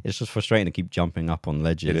frustrating to keep jumping up on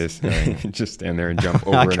ledges. It is. Just stand there and jump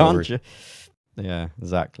over and over. Yeah,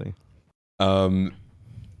 exactly. So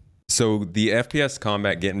the FPS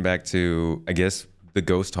combat, getting back to, I guess, the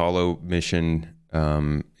Ghost Hollow mission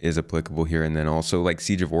is applicable here, and then also like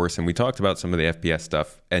Siege of Orison. We talked about some of the FPS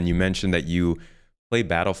stuff, and you mentioned that you play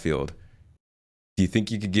Battlefield. Do you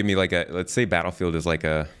think you could give me like let's say Battlefield is like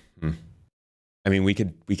I mean, we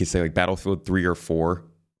could say like Battlefield 3 or 4.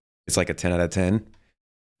 It's like a 10 out of 10.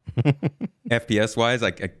 FPS wise,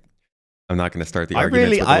 I'm not going to start the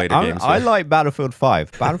arguments with the later games. I like Battlefield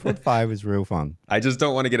 5. Battlefield 5 is real fun. I just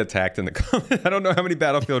don't want to get attacked in the comments. I don't know how many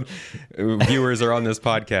Battlefield viewers are on this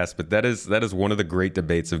podcast, but that is one of the great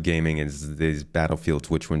debates of gaming, is these Battlefields,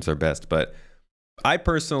 which ones are best. But I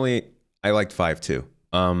personally, I liked 5 too.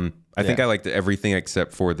 I think I liked everything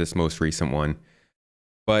except for this most recent one.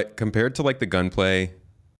 But compared to like the gunplay,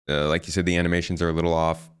 like you said, the animations are a little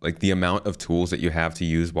off. Like the amount of tools that you have to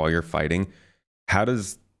use while you're fighting, how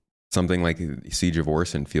does something like Siege of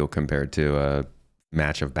Orison feel compared to a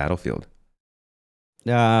match of Battlefield?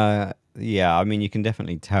 Yeah, I mean, you can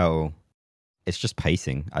definitely tell it's just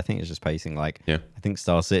pacing. I think it's just pacing. Like, I think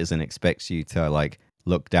Star Citizen expects you to like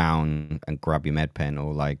look down and grab your med pen,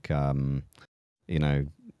 or like, you know,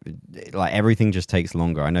 like everything just takes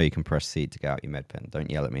longer. I know you can press C to get out your med pen. Don't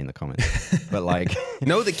yell at me in the comments. But like,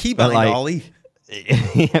 no, the key behind Ollie.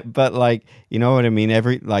 But like, you know what I mean?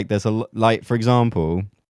 There's like, for example,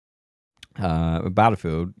 with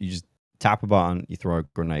Battlefield, you just tap a button, you throw a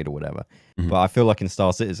grenade or whatever. Mm-hmm. But I feel like in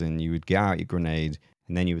Star Citizen, you would get out your grenade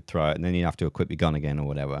and then you would throw it, and then you have to equip your gun again or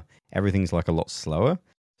whatever. Everything's like a lot slower.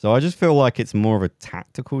 So I just feel like it's more of a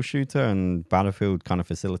tactical shooter, and Battlefield kind of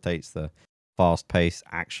facilitates the fast-paced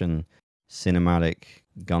action cinematic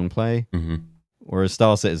gunplay. Mm-hmm. Whereas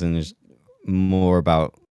Star Citizen is more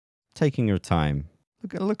about taking your time.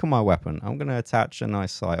 Look at my weapon. I'm going to attach a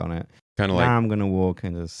nice sight on it. Kind of like, I'm going to walk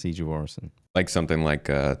into Siege of Orison. Like something like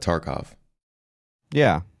Tarkov.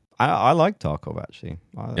 Yeah. I like Tarkov, actually.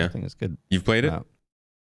 I think it's good. You've played it?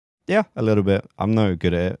 Yeah, a little bit. I'm no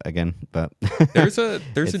good at it again, but there's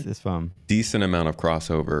it's fun. Decent amount of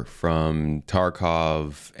crossover from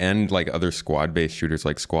Tarkov and like other squad-based shooters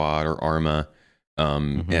like Squad or Arma,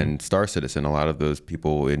 and Star Citizen. A lot of those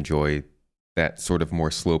people enjoy that sort of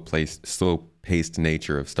more slow-paced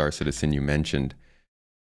nature of Star Citizen you mentioned.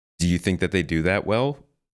 Do you think that they do that well?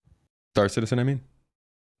 Star Citizen, I mean?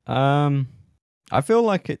 I feel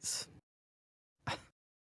like it's...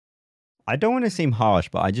 I don't want to seem harsh,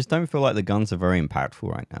 but I just don't feel like the guns are very impactful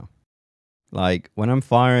right now. Like, when I'm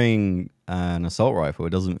firing an assault rifle,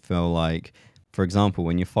 it doesn't feel like... For example,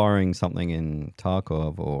 when you're firing something in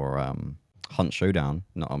Tarkov or Hunt Showdown,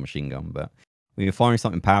 not a machine gun, but when you're firing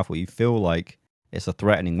something powerful, you feel like it's a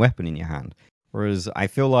threatening weapon in your hand. Whereas I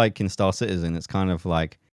feel like in Star Citizen, it's kind of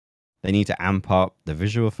like they need to amp up the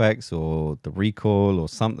visual effects or the recoil or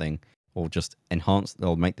something or just enhance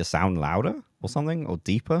or make the sound louder or something or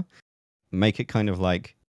deeper. Make it kind of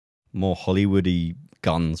like more Hollywoody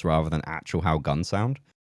guns rather than actual how guns sound.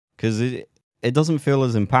 Because it doesn't feel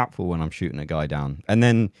as impactful when I'm shooting a guy down. And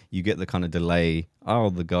then you get the kind of delay.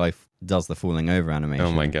 Oh, the guy does the falling over animation.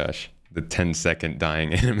 Oh my gosh. The 10-second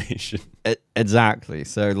dying animation. Exactly.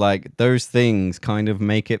 So like those things kind of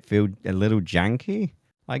make it feel a little janky,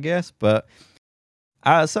 I guess. But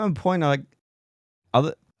at some point,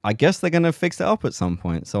 I guess they're going to fix it up at some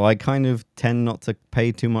point. So I kind of tend not to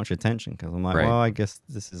pay too much attention because I'm like, Right. well, I guess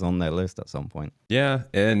this is on their list at some point. Yeah,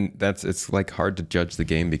 and it's like hard to judge the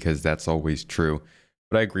game because that's always true.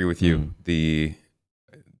 But I agree with you. The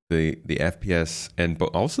FPS but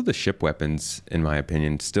also the ship weapons, in my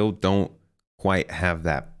opinion, still don't quite have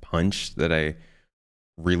that punch that I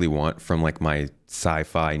really want from like my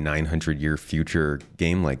sci-fi 900-year future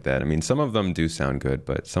game like that. I mean, some of them do sound good,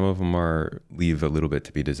 but some of them leave a little bit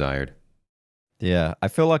to be desired. Yeah, I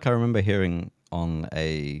feel like I remember hearing on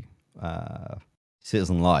a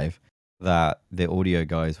Citizen Live that the audio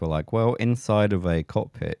guys were like, well, inside of a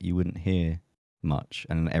cockpit, you wouldn't hear much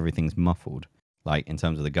and everything's muffled, like in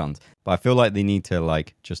terms of the guns. But I feel like they need to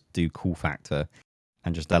like just do cool factor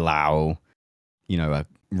and just allow, a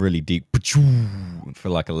really deep for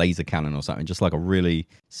like a laser cannon or something, just like a really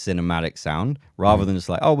cinematic sound rather than just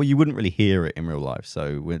like, oh, well, you wouldn't really hear it in real life.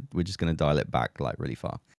 So we're just going to dial it back like really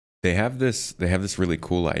far. They have this really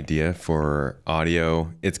cool idea for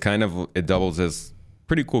audio. It doubles as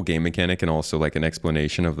pretty cool game mechanic and also like an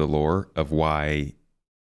explanation of the lore of why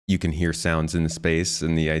you can hear sounds in space.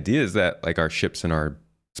 And the idea is that like our ships and our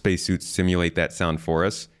spacesuits simulate that sound for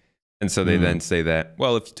us. And so they then say that,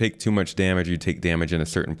 well, if you take too much damage, you take damage in a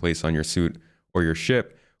certain place on your suit or your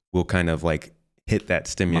ship, we'll kind of like hit that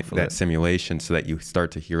simulation so that you start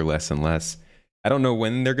to hear less and less. I don't know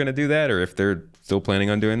when they're going to do that or if they're still planning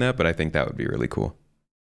on doing that, but I think that would be really cool.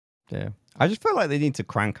 Yeah. I just feel like they need to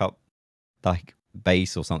crank up like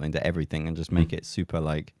bass or something to everything and just make it super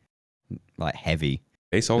like heavy.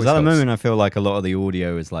 Bass always helps. At the helps. moment, I feel like a lot of the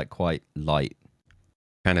audio is like quite light.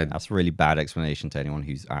 That's a really bad explanation to anyone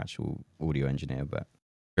who's actual audio engineer, but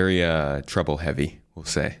very treble heavy, we'll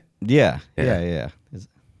say. Yeah.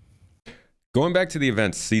 Going back to the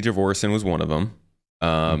events, Siege of Orison was one of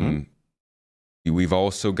them. We've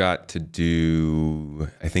also got to do,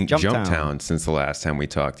 I think, Jumptown since the last time we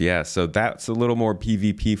talked. Yeah, so that's a little more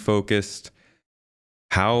PvP focused.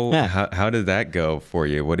 How did that go for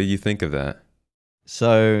you? What did you think of that?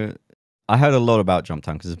 So I heard a lot about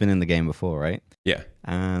Jumptown because it's been in the game before, right? Yeah.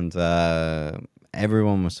 And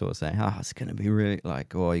everyone was sort of saying, it's going to be really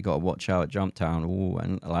like, oh, you got to watch out at Jumptown. Ooh,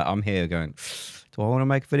 and like, I'm here going, do I want to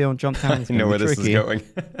make a video on Jumptown? I know where this is going.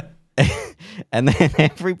 And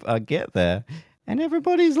then I get there and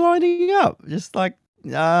everybody's lining up, just like,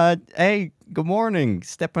 hey, good morning.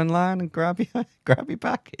 Step in line and grab your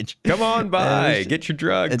package. Come on by, get your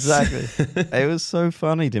drugs. Exactly. It was so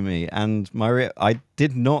funny to me, and I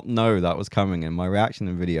did not know that was coming, and my reaction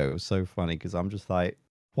in video was so funny because I'm just like,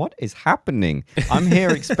 what is happening? I'm here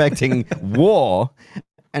expecting war,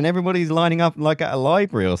 and everybody's lining up like at a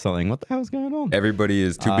library or something. What the hell's going on? Everybody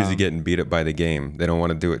is too busy getting beat up by the game. They don't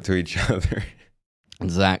want to do it to each other.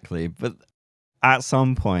 Exactly. But at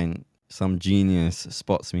some point, some genius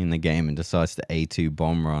spots me in the game and decides to A2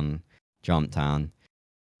 bomb run Jumptown.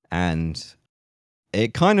 And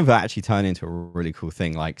it kind of actually turned into a really cool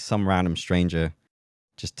thing. Like some random stranger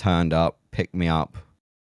just turned up, picked me up,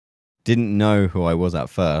 didn't know who I was at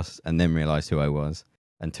first, and then realized who I was,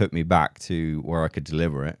 and took me back to where I could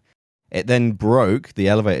deliver it. It then broke, the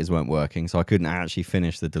elevators weren't working, so I couldn't actually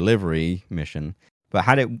finish the delivery mission. But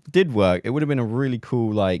had it did work, it would have been a really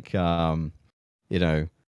cool, like,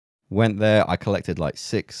 went there, I collected like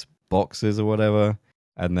 6 boxes or whatever,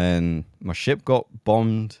 and then my ship got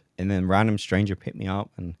bombed, and then random stranger picked me up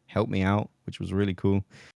and helped me out, which was really cool.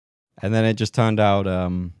 And then it just turned out,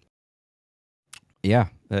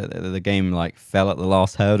 the game like fell at the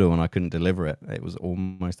last hurdle and I couldn't deliver it. It was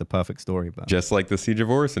almost a perfect story. But just like the Siege of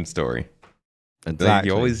Orison story.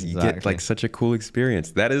 Exactly. You get like such a cool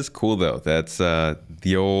experience. That is cool though. That's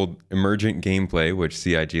the old emergent gameplay, which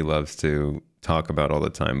CIG loves to talk about all the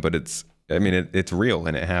time. But it's real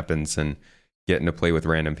and it happens, and getting to play with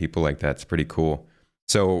random people like that's pretty cool.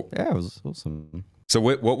 So yeah, it was awesome. So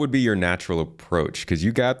what would be your natural approach? Because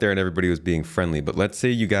you got there and everybody was being friendly, but let's say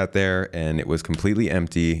you got there and it was completely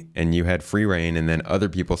empty and you had free reign and then other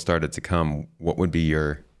people started to come. What would be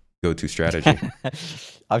your go-to strategy?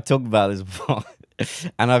 I've talked about this before,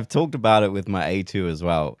 and I've talked about it with my A2 as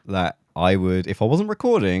well, that I would, if I wasn't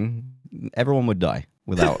recording, everyone would die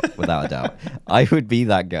without a doubt. I would be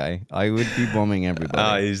that guy. I would be bombing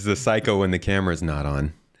everybody. He's the psycho when the camera's not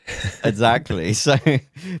on. Exactly. So,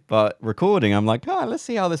 but recording, I'm like, let's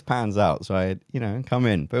see how this pans out. So I, come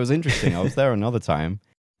in. But it was interesting. I was there another time,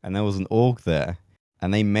 and there was an org there,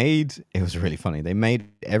 and it was really funny. They made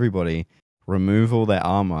everybody remove all their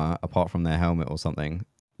armor apart from their helmet or something.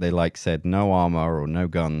 They like said no armor or no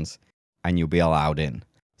guns, and you'll be allowed in.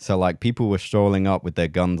 So like people were strolling up with their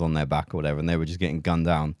guns on their back or whatever, and they were just getting gunned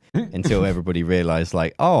down until everybody realized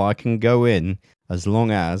like, oh, I can go in as long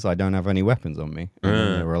as I don't have any weapons on me. And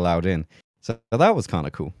then they were allowed in. So that was kind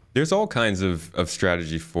of cool. There's all kinds of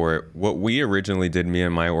strategy for it. What we originally did, me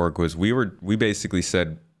and my org, was we basically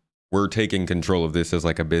said we're taking control of this as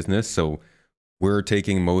like a business. So we're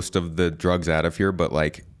taking most of the drugs out of here, but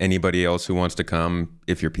like anybody else who wants to come,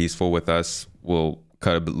 if you're peaceful with us, we'll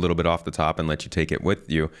cut a little bit off the top and let you take it with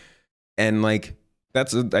you. And like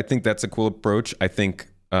I think that's a cool approach. I think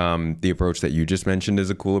the approach that you just mentioned is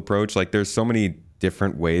a cool approach. Like there's so many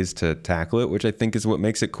different ways to tackle it, which I think is what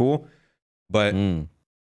makes it cool. But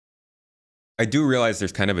I do realize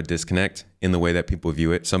there's kind of a disconnect in the way that people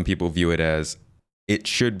view it. Some people view it as it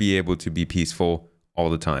should be able to be peaceful all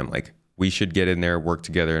the time. Like we should get in there, work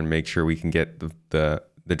together, and make sure we can get the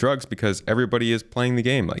drugs because everybody is playing the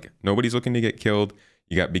game. Like nobody's looking to get killed.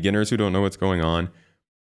 You got beginners who don't know what's going on.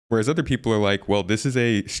 Whereas other people are like, well, this is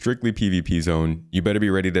a strictly PvP zone. You better be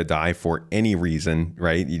ready to die for any reason,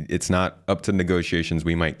 right? It's not up to negotiations.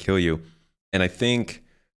 We might kill you. And I think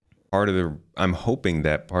I'm hoping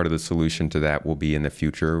that part of the solution to that will be in the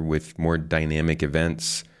future with more dynamic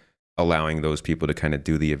events, allowing those people to kind of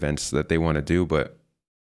do the events that they want to do. But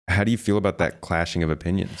how do you feel about that clashing of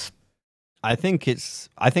opinions? I think at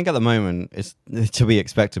the moment it's to be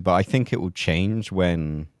expected, but I think it will change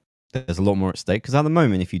when there's a lot more at stake. Because at the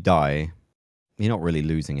moment, if you die, you're not really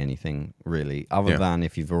losing anything, really, other than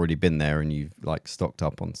if you've already been there and you've like stocked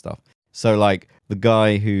up on stuff. So like the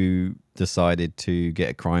guy who decided to get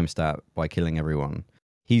a crime stat by killing everyone,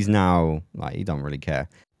 he's now like he don't really care.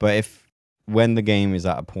 But when the game is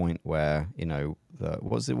at a point where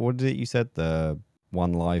what did you said, the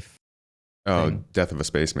one life? Oh, thing? Death of a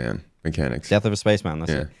Spaceman mechanics. Death of a Spaceman,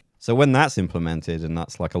 that's it. So when that's implemented and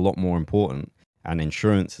that's like a lot more important and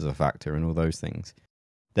insurance is a factor and all those things,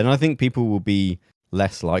 then I think people will be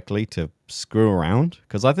less likely to screw around.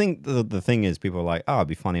 Because I think the thing is people are like, it'd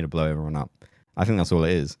be funny to blow everyone up. I think that's all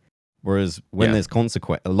it is. Whereas when there's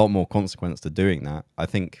a lot more consequence to doing that, I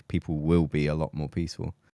think people will be a lot more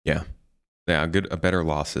peaceful. Yeah. Yeah, a better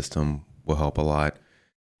law system will help a lot.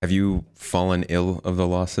 Have you fallen ill of the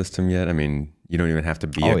law system yet? I mean, you don't even have to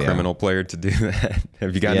be a criminal player to do that.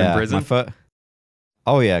 Have you gotten in prison?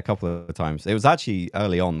 A couple of times. It was actually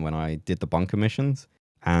early on when I did the bunker missions.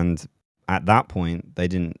 And at that point, they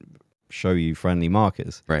didn't show you friendly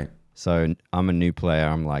markers. Right. So I'm a new player.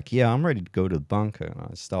 I'm like, I'm ready to go to the bunker. And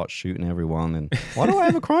I start shooting everyone. And why do I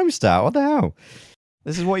have a crime stat? What the hell?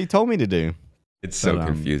 This is what you told me to do. It's so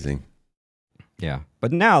confusing. Yeah.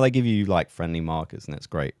 But now they give you like friendly markers and it's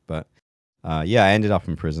great. But I ended up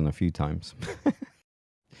in prison a few times.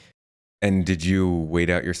 And did you wait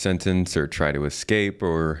out your sentence or try to escape,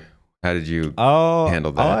 or how did you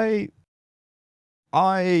handle that?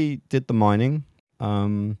 I did the mining.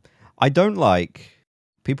 I don't like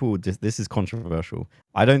people. This is controversial.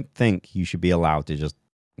 I don't think you should be allowed to just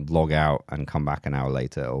log out and come back an hour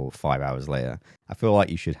later or 5 hours later. I feel like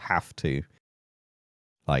you should have to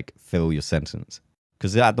like fill your sentence.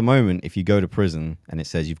 Because at the moment, if you go to prison and it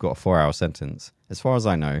says you've got a 4-hour sentence, as far as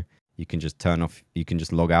I know, you can just you can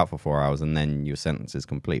just log out for 4 hours and then your sentence is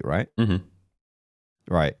complete, right? Mm-hmm.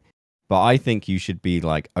 Right. But I think you should be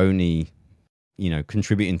like only,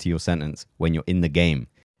 contributing to your sentence when you're in the game.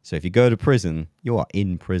 So if you go to prison, you are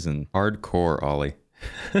in prison. Hardcore, Ollie.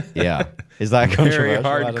 Yeah. Is that controversial?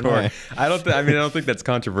 Very hardcore. I don't think that's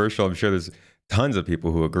controversial. I'm sure there's tons of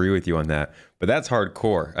people who agree with you on that, but that's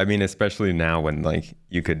hardcore. I mean, especially now when like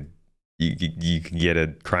you can get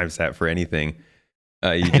a crime stat for anything.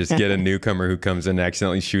 You just get a newcomer who comes in and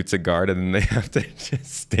accidentally shoots a guard, and then they have to just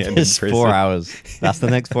stand in prison. 4 hours. That's the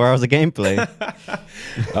next 4 hours of gameplay.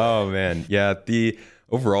 Oh man, yeah.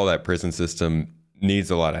 Overall, that prison system needs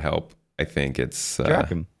a lot of help. I think it's. Do you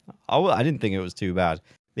reckon? I didn't think it was too bad.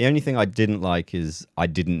 The only thing I didn't like is I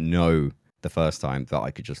didn't know the first time that I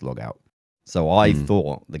could just log out. So I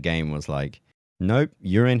thought the game was like, nope,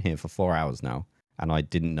 you're in here for 4 hours now, and I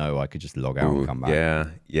didn't know I could just log out and come back.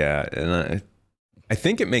 Yeah, and I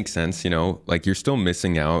think it makes sense, like you're still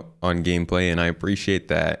missing out on gameplay, and I appreciate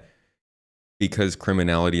that because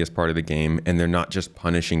criminality is part of the game and they're not just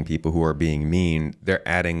punishing people who are being mean, they're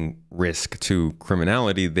adding risk to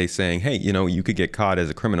criminality. They saying, hey, you know, you could get caught as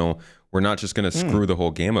a criminal. We're not just going to screw the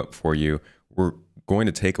whole game up for you. We're going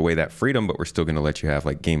to take away that freedom, but we're still going to let you have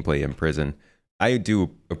like gameplay in prison. I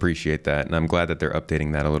do appreciate that, and I'm glad that they're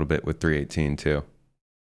updating that a little bit with 318 too.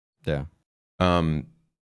 Yeah.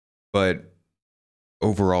 But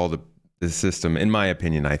overall, the system, in my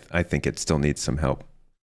opinion, I think it still needs some help.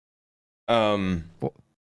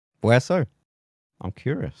 Where so? I'm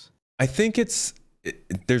curious. I think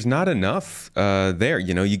there's not enough there.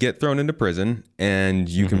 You know, you get thrown into prison and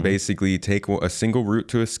you can basically take a single route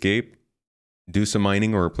to escape, do some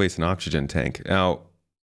mining, or replace an oxygen tank. Now,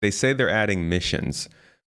 they say they're adding missions,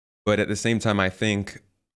 but at the same time, I think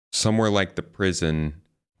somewhere like the prison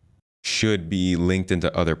should be linked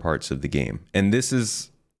into other parts of the game. And this is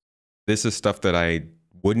stuff that I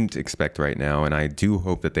wouldn't expect right now, and I do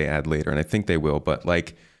hope that they add later, and I think they will. But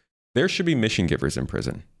like, there should be mission givers in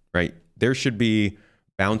prison, right? There should be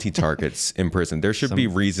bounty targets in prison. There should be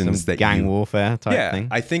reasons that gang warfare type thing.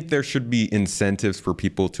 I think there should be incentives for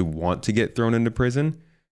people to want to get thrown into prison,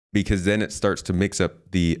 because then it starts to mix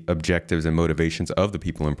up the objectives and motivations of the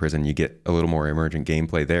people in prison. You get a little more emergent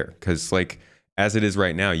gameplay there, because like as it is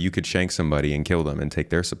right now, you could shank somebody and kill them and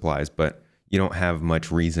take their supplies, but you don't have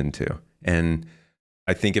much reason to. And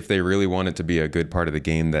I think if they really want it to be a good part of the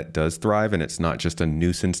game that does thrive, and it's not just a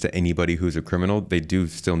nuisance to anybody who's a criminal, they do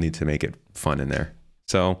still need to make it fun in there.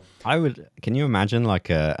 So can you imagine like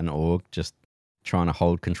an org just trying to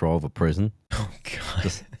hold control of a prison? Oh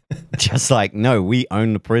God. Just like, no, we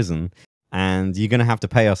own the prison and you're going to have to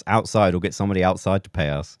pay us outside or get somebody outside to pay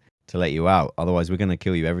us to let you out. Otherwise, we're going to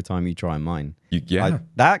kill you every time you try and mine. The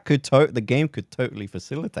game could totally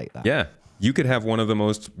facilitate that. Yeah. You could have one of the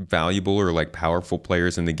most valuable or like powerful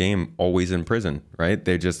players in the game always in prison, right?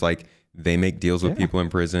 They're just like, they make deals with people in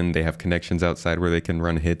prison. They have connections outside where they can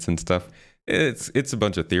run hits and stuff. It's a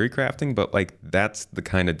bunch of theory crafting, but like that's the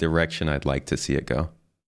kind of direction I'd like to see it go.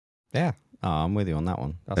 Yeah. I'm with you on that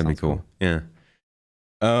one. That'd be cool. Yeah.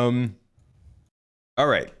 All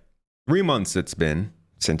right. 3 months it's been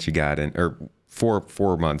since you got in, or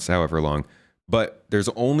four months, however long. But there's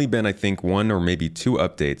only been, I think, 1 or maybe 2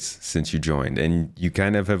 updates since you joined. And you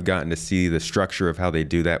kind of have gotten to see the structure of how they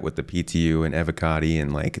do that with the PTU and Evocati.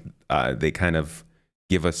 And like they kind of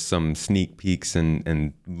give us some sneak peeks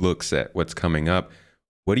and looks at what's coming up.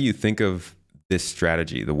 What do you think of this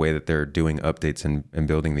strategy, the way that they're doing updates and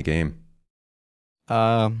building the game?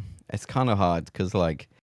 It's kind of hard because like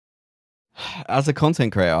as a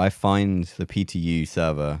content creator, I find the PTU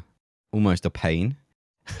server almost a pain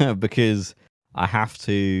because I have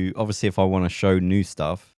to, obviously, if I want to show new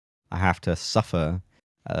stuff, I have to suffer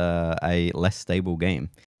a less stable game.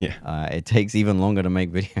 Yeah. It takes even longer to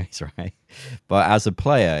make videos, right? But as a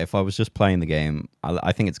player, if I was just playing the game,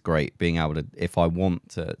 I think it's great being able to, if I want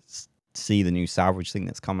to see the new Salvage thing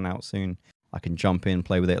that's coming out soon, I can jump in,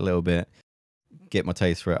 play with it a little bit, get my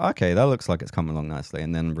taste for it. Okay, that looks like it's coming along nicely,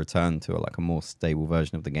 and then return to a more stable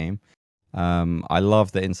version of the game. I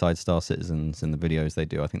love the Inside Star Citizens and the videos they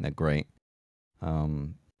do. I think they're great.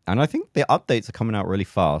 And I think the updates are coming out really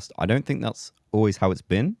fast. I don't think that's always how it's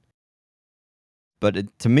been.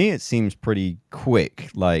 But to me, it seems pretty quick,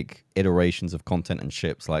 like iterations of content and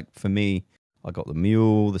ships. Like for me, I got the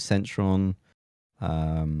Mule, the Centron,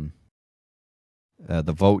 the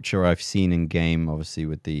Vulture I've seen in game, obviously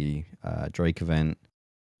with the Drake event.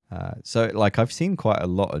 So like I've seen quite a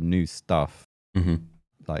lot of new stuff. Mm-hmm.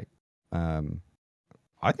 Like, I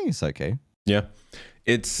think it's okay. Yeah,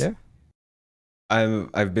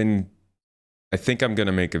 I think I'm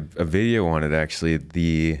gonna make a video on it actually.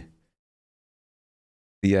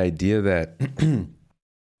 The idea that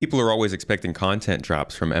people are always expecting content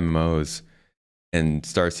drops from MMOs, and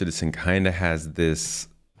Star Citizen kind of has this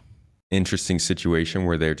interesting situation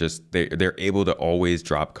where they're able to always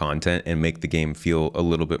drop content and make the game feel a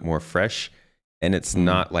little bit more fresh. And it's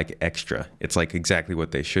not like extra. It's like exactly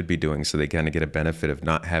what they should be doing. So they kind of get a benefit of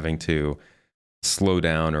not having to slow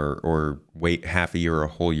down or wait half a year or a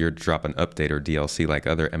whole year to drop an update or DLC like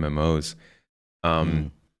other MMOs.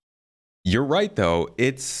 You're right, though.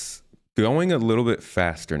 It's going a little bit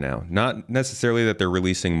faster now. Not necessarily that they're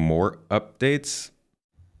releasing more updates.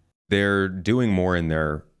 They're doing more in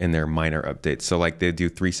their minor updates. So like they do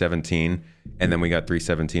 3.17 and then we got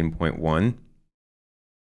 3.17.1.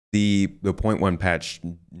 The 0.1 patch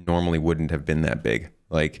normally wouldn't have been that big.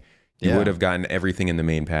 Like you would have gotten everything in the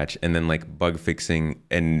main patch and then like bug fixing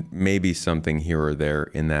and maybe something here or there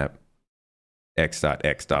in that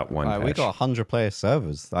X.X.1 patch. We got 100 player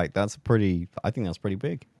servers. Like I think that's pretty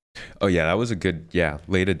big. Oh yeah, that was a good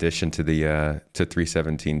late addition to the to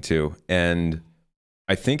 317 too. And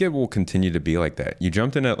I think it will continue to be like that. You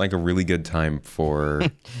jumped in at like a really good time for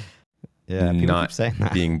Yeah, people not keep saying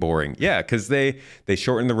that. being boring. Yeah, because they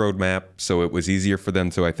shortened the roadmap, so it was easier for them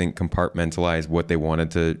to, I think, compartmentalize what they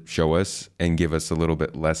wanted to show us and give us a little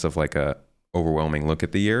bit less of like a overwhelming look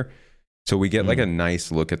at the year. So we get like a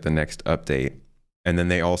nice look at the next update. And then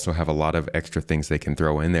they also have a lot of extra things they can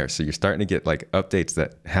throw in there. So you're starting to get like updates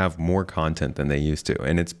that have more content than they used to.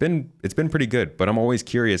 And it's been pretty good, but I'm always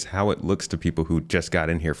curious how it looks to people who just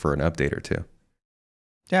got in here for an update or two.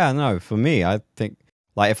 Yeah, no, for me, I think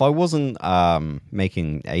like if I wasn't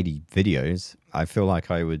making 80 videos, I feel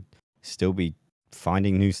like I would still be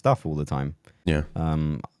finding new stuff all the time. Yeah.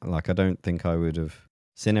 Like I don't think I would have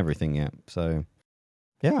seen everything yet. So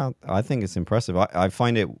yeah, I think it's impressive. I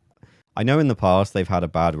find it, I know in the past they've had a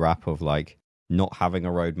bad rap of like not having a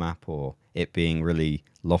roadmap or it being really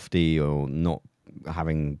lofty or not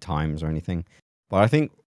having times or anything. But I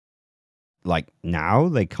think like now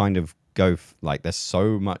they kind of go like there's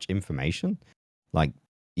so much information. Like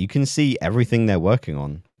you can see everything they're working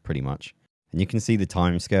on pretty much. And you can see the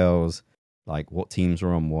timescales, like what teams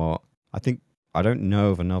are on what. I don't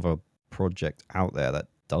know of another project out there that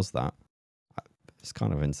does that. It's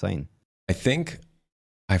kind of insane. I think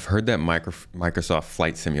I've heard that Microsoft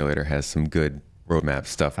Flight Simulator has some good roadmap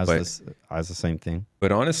stuff. Has the same thing.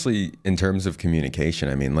 But honestly, in terms of communication,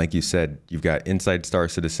 I mean, like you said, you've got Inside Star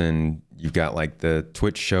Citizen, you've got like the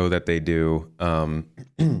Twitch show that they do,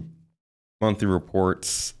 monthly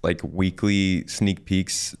reports, like weekly sneak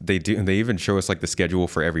peeks. They even show us like the schedule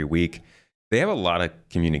for every week. They have a lot of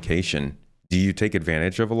communication. Do you take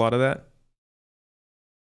advantage of a lot of that?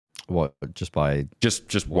 What, just by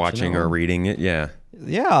just watching or reading it? Yeah.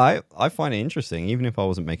 Yeah, I find it interesting. Even if I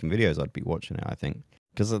wasn't making videos, I'd be watching it, I think.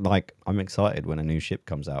 Because like I'm excited when a new ship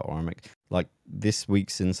comes out, or like this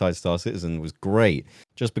week's Inside Star Citizen was great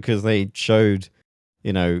just because they showed,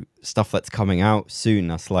 you know, stuff that's coming out soon.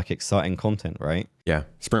 That's like exciting content, right? Yeah,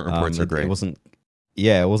 sprint reports are great. It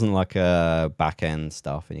wasn't like a back end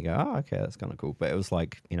stuff, and you go, oh, okay, that's kind of cool. But it was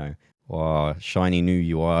like, you know, shiny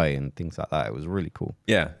new UI and things like that. It was really cool.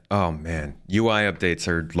 Yeah. Oh man, UI updates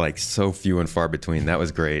are like so few and far between. That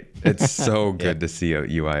was great. It's so good to see a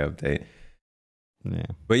UI update. Yeah.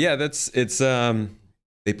 But yeah,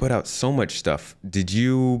 they put out so much stuff. Did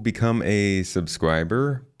you become a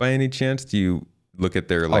subscriber by any chance? Do you look at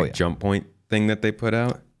their jump point thing that they put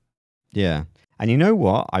out? Yeah. And you know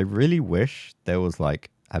what? I really wish there was like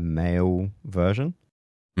a mail version.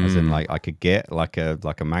 As in, like, I could get like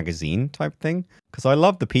a magazine type thing, because I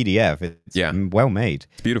love the PDF. It's well made.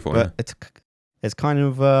 It's beautiful, but it's kind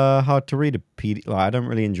of hard to read a PDF. Like, I don't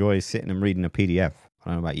really enjoy sitting and reading a PDF. I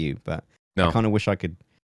don't know about you, but I kind of wish I could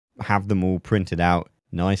have them all printed out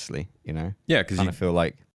nicely. You know? Yeah, because I feel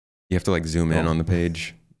like you have to like zoom in on the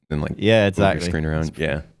page and like exactly move your screen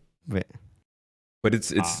around. But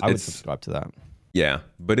it's I would subscribe to that. Yeah,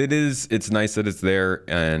 but it's nice that it's there.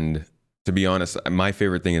 And to be honest, my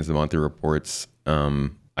favorite thing is the monthly reports.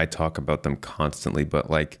 I talk about them constantly,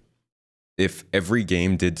 but like if every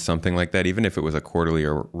game did something like that, even if it was a quarterly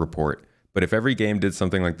report, but if every game did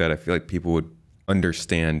something like that, I feel like people would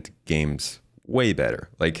understand games way better.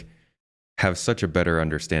 Like have such a better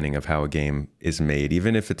understanding of how a game is made,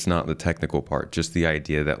 even if it's not the technical part, just the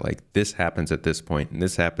idea that like this happens at this point and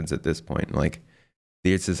this happens at this point. Like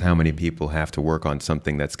this is how many people have to work on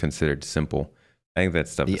something that's considered simple. I think that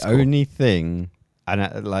stuff is cool. The only thing,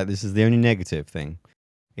 and like this is the only negative thing,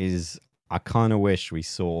 is I kind of wish we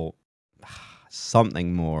saw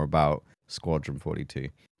something more about Squadron 42.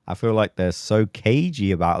 I feel like they're so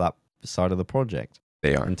cagey about that side of the project.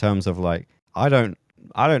 They are. In terms of like, I don't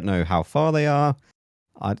know how far they are.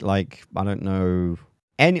 I don't know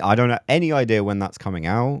any idea when that's coming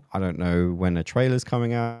out. I don't know when a trailer's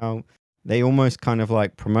coming out. They almost kind of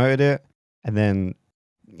like promoted it and then,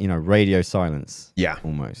 you know, radio silence. Yeah.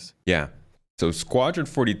 Almost. Yeah. So Squadron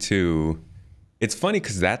 42, it's funny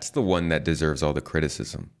because that's the one that deserves all the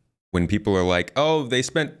criticism. When people are like, oh, they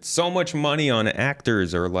spent so much money on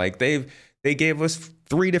actors, or like they gave us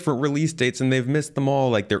 3 different release dates and they've missed them all.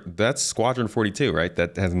 Like that's Squadron 42, right?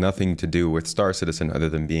 That has nothing to do with Star Citizen other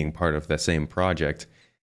than being part of the same project.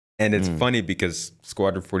 And it's funny because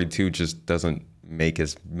Squadron 42 just doesn't make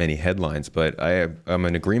as many headlines, but I'm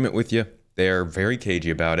in agreement with you. They're very cagey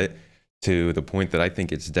about it to the point that I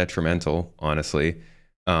think it's detrimental, honestly.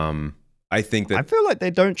 I feel like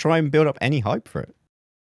they don't try and build up any hype for it.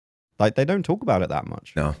 Like they don't talk about it that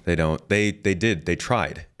much. No, they don't. They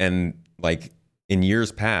tried. And like in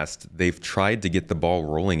years past, they've tried to get the ball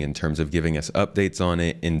rolling in terms of giving us updates on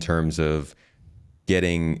it, in terms of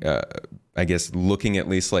getting, I guess, looking at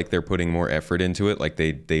least like they're putting more effort into it. Like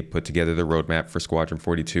they put together the roadmap for Squadron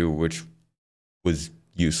 42, which was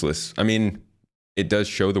useless. I mean, it does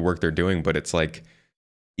show the work they're doing, but it's like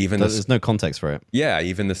even There's no context for it. yeah,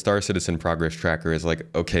 even the Star Citizen progress tracker is like,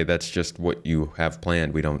 okay, that's just what you have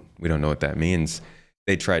planned. We don't know what that means.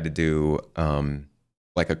 They tried to do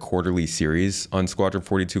like a quarterly series on Squadron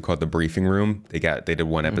 42 called The Briefing Room. They did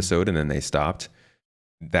one episode and then they stopped.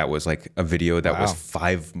 That was like a video that was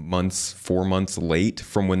 4 months late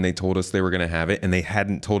from when they told us they were going to have it, and they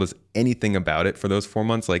hadn't told us anything about it for those 4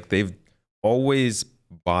 months. Like they've always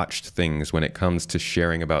botched things when it comes to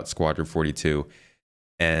sharing about Squadron 42,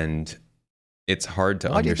 and it's hard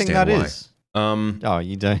to understand do you think that why. is? Oh,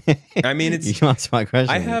 you don't. I mean, it's. You can answer my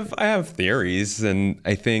question. I have theories, and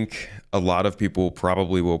I think a lot of people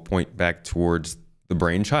probably will point back towards the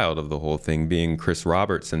brainchild of the whole thing being Chris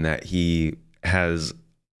Roberts, and that he has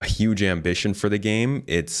a huge ambition for the game.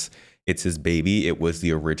 It's his baby. It was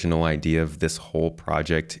the original idea of this whole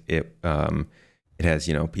project. It has,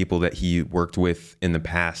 you know, people that he worked with in the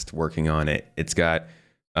past working on it. It's got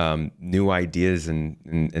new ideas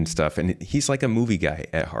and stuff. And he's like a movie guy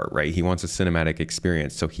at heart, right? He wants a cinematic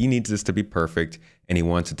experience. So he needs this to be perfect, and he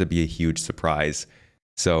wants it to be a huge surprise.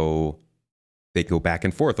 So they go back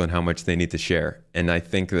and forth on how much they need to share. And I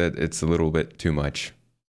think that it's a little bit too much.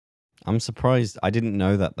 I'm surprised. I didn't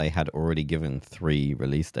know that they had already given 3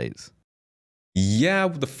 release dates. Yeah,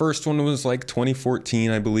 the first one was like 2014,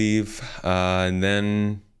 I believe. And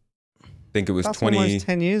then I think it was That's almost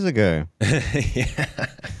 10 years ago. Yeah.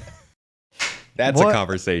 That's What? a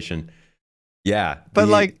conversation. Yeah.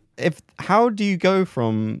 But how do you go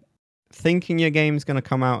from thinking your game's going to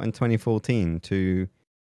come out in 2014 to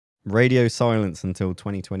radio silence until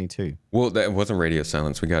 2022? Well, that wasn't radio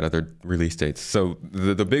silence. We got other release dates. So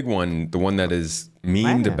the big one, the one that is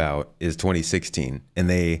memed about, is 2016. And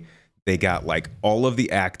they got like all of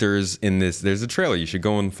the actors in this. There's a trailer. You should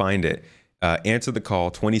go and find it. Answer the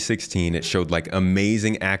Call 2016. It showed like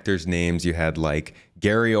amazing actors' names. You had like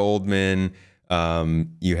Gary Oldman.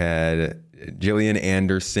 You had Gillian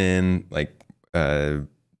Anderson. Like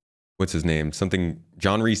what's his name? Something.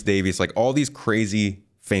 John Rhys Davies. Like all these crazy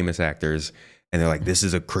famous actors. And they're like, this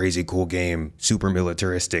is a crazy cool game, super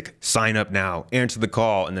militaristic. Sign up now. Answer the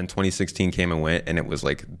Call. And then 2016 came and went, and it was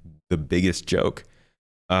like the biggest joke.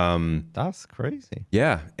 That's crazy.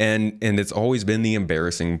 Yeah, and it's always been the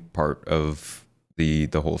embarrassing part of the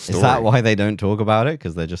whole story. Is that why they don't talk about it?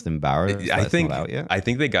 Because they're just embarrassed that it's not out yet? I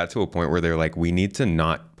think they got to a point where they're like, we need to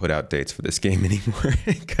not put out dates for this game anymore,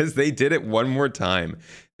 because they did it one more time.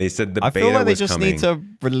 They said the beta was coming. I feel like they just need to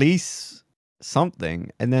release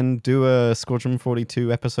something and then do a Squadron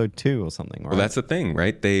 42 episode 2 or something, right? Well, that's the thing,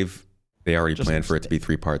 right? They already planned for it to be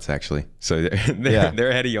 3 parts, actually. So they're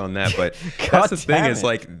ahead of you on that. But that's the thing, is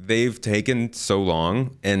like they've taken so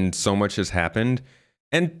long and so much has happened.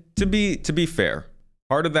 And to be fair,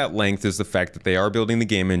 part of that length is the fact that they are building the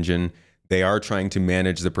game engine. They are trying to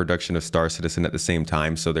manage the production of Star Citizen at the same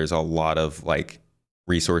time. So there's a lot of like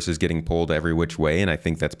resources getting pulled every which way. And I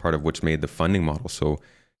think that's part of which made the funding model so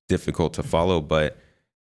difficult to follow. But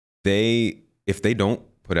if they don't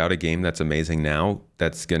put out a game that's amazing now,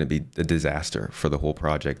 that's going to be a disaster for the whole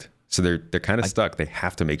project. So they're kind of stuck. They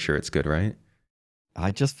have to make sure it's good, right?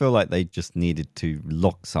 I just feel like they just needed to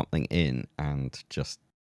lock something in and just,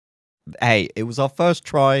 hey, it was our first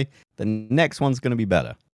try. The next one's going to be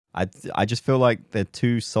better. I just feel like they're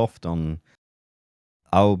too soft on,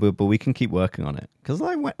 but we can keep working on it. Because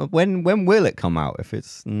like, when will it come out if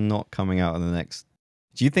it's not coming out in the next...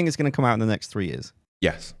 Do you think it's going to come out in the next 3 years?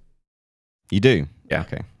 Yes. You do? Yeah,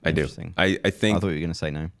 okay. I do. I think... I thought you were going to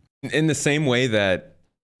say no. In the same way that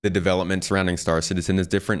the development surrounding Star Citizen is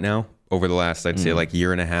different now, over the last, I'd say, like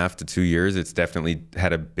 1.5 to 2 years, it's definitely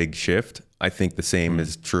had a big shift. I think the same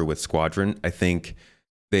is true with Squadron. I think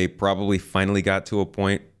they probably finally got to a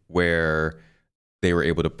point where they were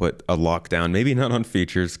able to put a lockdown, maybe not on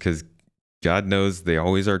features, because God knows they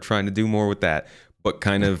always are trying to do more with that, but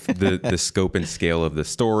kind of the scope and scale of the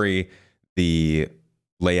story, the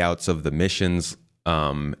layouts of the missions,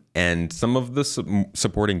 and some of the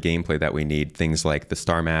supporting gameplay that we need. Things like the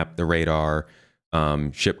star map, the radar,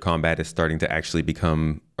 ship combat is starting to actually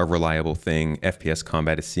become a reliable thing. FPS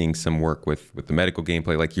combat is seeing some work with the medical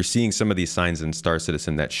gameplay. Like, you're seeing some of these signs in Star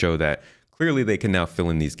Citizen that show that clearly they can now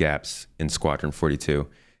fill in these gaps in Squadron 42.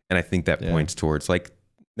 And I think that points towards like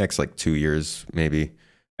next 2 years, maybe.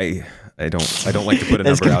 I don't like to put a number out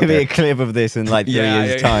there. There's going to be a clip of this in like 3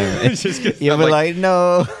 years' time. You'll be like,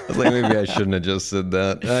 no. I was like, maybe I shouldn't have just said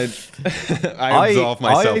that. I absolve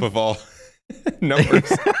myself of all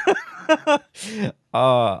numbers.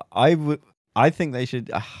 I think they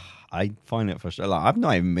should. I find it frustrating. Like, I've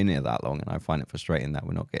not even been here that long, and I find it frustrating that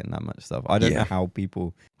we're not getting that much stuff. I don't know how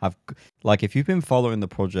people have. Like, if you've been following the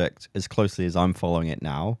project as closely as I'm following it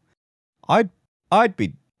now, I might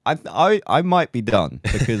be done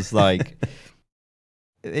because like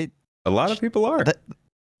it. A lot of people are.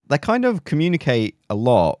 They kind of communicate a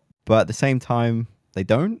lot, but at the same time, they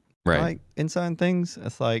don't. Right. Like in certain things,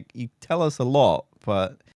 it's like you tell us a lot,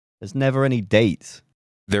 but there's never any dates.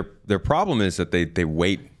 Their problem is that they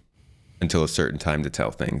wait until a certain time to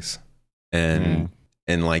tell things, and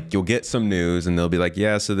like you'll get some news and they'll be like,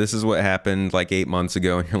 yeah, so this is what happened like 8 months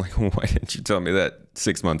ago, and you're like, well, why didn't you tell me that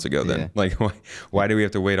 6 months ago then? Like why do we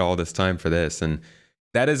have to wait all this time for this? And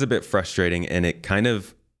that is a bit frustrating, and it kind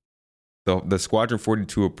of the Squadron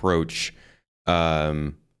 42 approach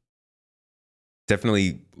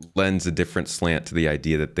definitely lends a different slant to the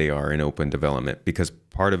idea that they are in open development, because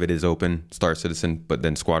part of it is open, Star Citizen, but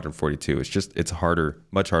then Squadron 42, it's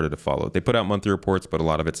much harder to follow. They put out monthly reports, but a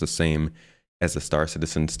lot of it's the same as the Star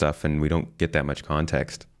Citizen stuff, and we don't get that much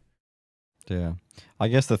context. Yeah. I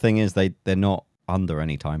guess the thing is they're not under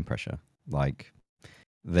any time pressure. Like,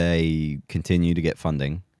 they continue to get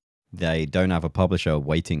funding. They don't have a publisher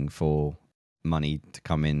waiting for money to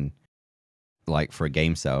come in, like for a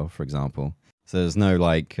game sale, for example. So there's no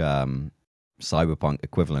like Cyberpunk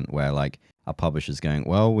equivalent where like a publisher's going,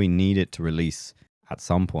 well, we need it to release at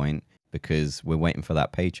some point because we're waiting for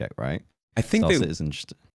that paycheck, right? I think Star they... Citizen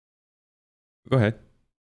Go ahead.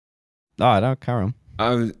 Oh, no, carry on.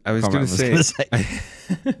 I was going to say,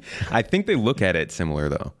 I think they look at it similar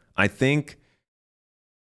though. I think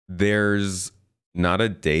there's not a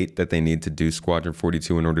date that they need to do Squadron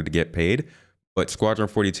 42 in order to get paid, but Squadron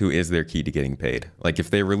 42 is their key to getting paid. Like if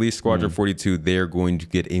they release Squadron 42, they're going to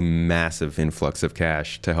get a massive influx of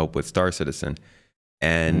cash to help with Star Citizen.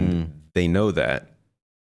 And they know that.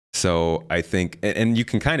 So I think, and you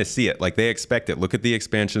can kind of see it, like they expect it. Look at the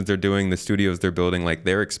expansions they're doing, the studios they're building, like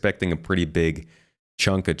they're expecting a pretty big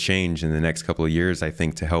chunk of change in the next couple of years, I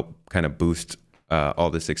think, to help kind of boost all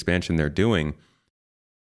this expansion they're doing.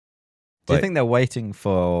 Do you think they're waiting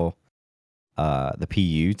for the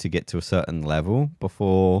PU to get to a certain level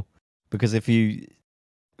before? Because if you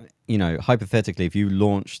know, hypothetically, if you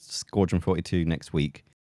launched Squadron 42 next week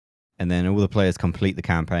and then all the players complete the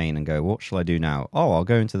campaign and go, what shall I do now? Oh, I'll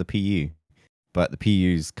go into the PU. But the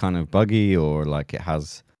PU's kind of buggy or like it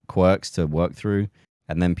has quirks to work through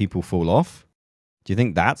and then people fall off. Do you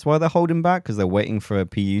think that's why they're holding back? Because they're waiting for a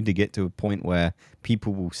PU to get to a point where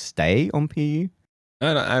people will stay on PU?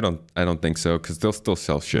 I don't think so, because they'll still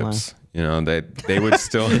sell ships. You know, they would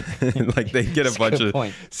still like they get a bunch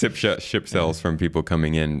of ship sales from people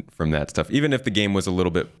coming in from that stuff. Even if the game was a little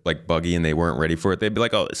bit like buggy and they weren't ready for it, they'd be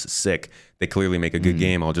like, "Oh, this is sick. They clearly make a good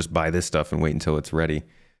game. I'll just buy this stuff and wait until it's ready."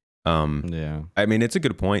 Yeah. I mean, it's a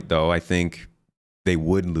good point though. I think they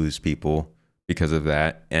would lose people because of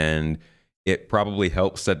that, and it probably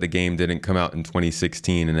helps that the game didn't come out in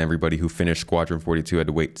 2016 and everybody who finished Squadron 42 had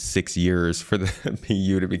to wait 6 years for the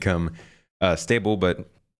PU to become stable. But,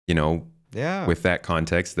 you know, with that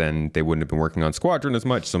context, then they wouldn't have been working on Squadron as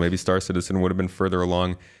much. So maybe Star Citizen would have been further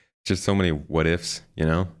along. Just so many what ifs, you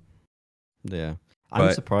know? Yeah.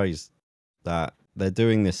 I'm surprised that they're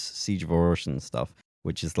doing this Siege of Orison stuff,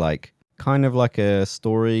 which is like kind of like a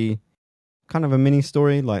story, kind of a mini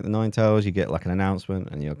story, like the Nine Tails. You get like an announcement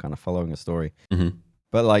and you're kind of following a story.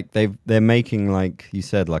 But like they're making, like you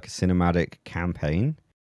said, like a cinematic campaign.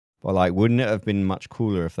 But like, wouldn't it have been much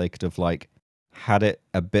cooler if they could have like had it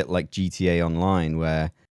a bit like GTA Online,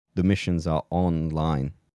 where the missions are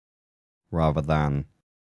online rather than,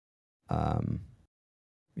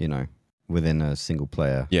 you know, within a single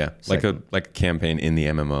player. Yeah, segment. like a campaign in the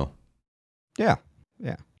MMO. Yeah.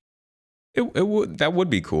 That would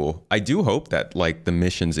be cool. I do hope that like the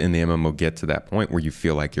missions in the MMO get to that point where you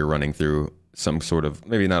feel like you're running through some sort of,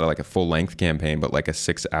 maybe not like a full length campaign, but like a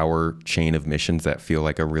 6-hour chain of missions that feel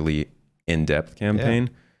like a really in-depth campaign.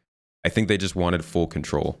 Yeah. I think they just wanted full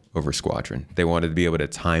control over Squadron. They wanted to be able to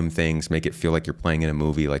time things, make it feel like you're playing in a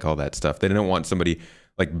movie, like all that stuff. They didn't want somebody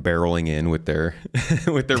like barreling in with their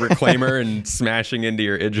reclaimer and smashing into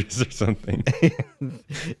your Idris or something.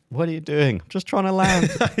 What are you doing? I'm just trying to land.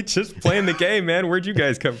 Just playing the game, man. Where'd you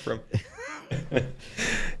guys come from?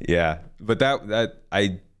 Yeah, but that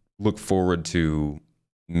I look forward to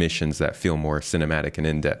missions that feel more cinematic and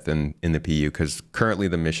in depth in the PU, because currently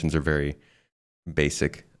the missions are very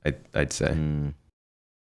basic. I'd say.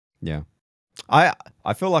 Yeah, I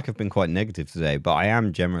feel like I've been quite negative today, but I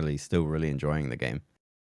am generally still really enjoying the game.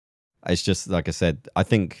 It's just, like I said, I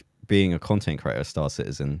think being a content creator of Star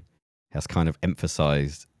Citizen has kind of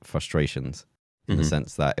emphasized frustrations in the Mhm.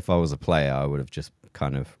 sense that if I was a player, I would have just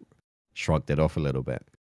kind of shrugged it off a little bit.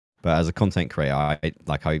 But as a content creator, I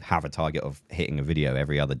have a target of hitting a video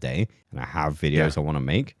every other day, and I have videos I want to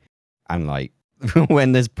make, and like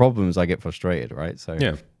when there's problems, I get frustrated, right? So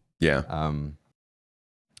Yeah. yeah.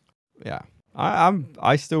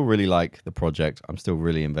 I still really like the project. I'm still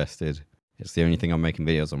really invested. It's the only thing I'm making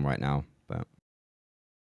videos on right now, but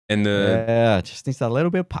And it just needs that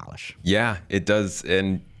little bit of polish. yeah, it does.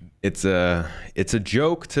 And it's a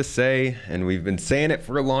joke to say, and we've been saying it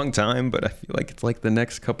for a long time, but I feel like it's like the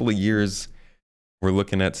next couple of years we're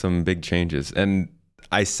looking at some big changes. And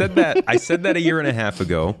I said that a year and a half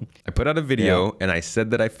ago. I put out a video and I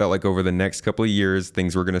said that I felt like over the next couple of years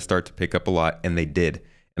things were going to start to pick up a lot, and they did.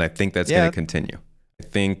 And I think that's going to continue. I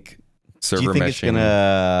think server Do you think meshing, it's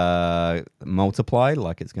gonna multiply?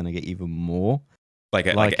 Like it's gonna get even more? like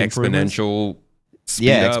improvements? exponential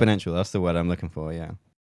speed up? Exponential. That's the word I'm looking for. Yeah,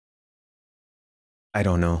 I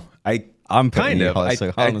don't know. I'm Kind putting of. you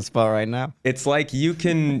so hard on the spot right now. It's like you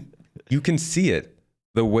can see it.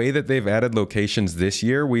 The way that they've added locations this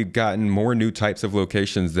year, we've gotten more new types of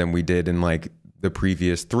locations than we did in like the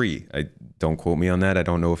previous 3. I don't quote me on that. I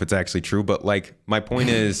don't know if it's actually true, but like my point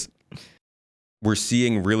is we're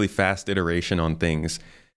seeing really fast iteration on things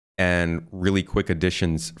and really quick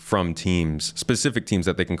additions from teams, specific teams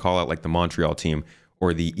that they can call out, like the Montreal team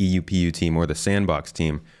or the EUPU team or the Sandbox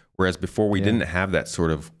team. Whereas before we didn't have that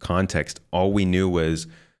sort of context. All we knew was,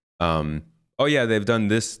 oh yeah, they've done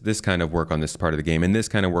this kind of work on this part of the game and this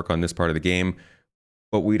kind of work on this part of the game,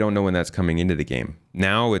 but we don't know when that's coming into the game.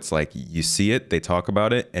 Now it's like you see it, they talk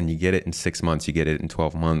about it, and you get it in 6 months, you get it in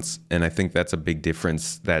 12 months. And I think that's a big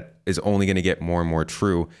difference that is only going to get more and more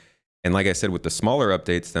true. And like I said, with the smaller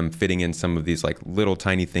updates, them fitting in some of these like little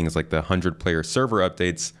tiny things like the 100-player server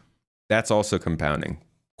updates, that's also compounding.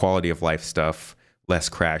 Quality of life stuff, less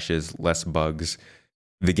crashes, less bugs.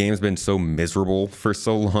 The game's been so miserable for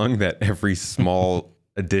so long that every small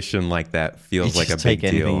addition like that feels like a big take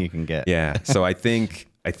deal. anything you can get. Yeah. So I think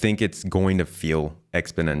it's going to feel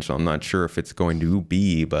exponential. I'm not sure if it's going to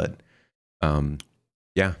be, but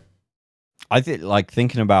yeah. I think, like,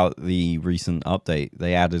 thinking about the recent update,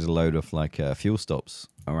 they added a load of like fuel stops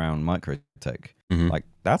around Microtech. Mhm. Like,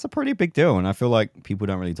 that's a pretty big deal, and I feel like people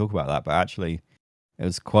don't really talk about that, but actually, it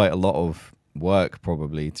was quite a lot of work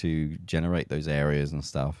probably to generate those areas and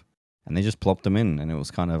stuff, and they just plopped them in, and it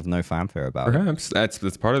was kind of no fanfare about it. Perhaps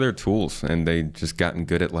that's part of their tools, and they just gotten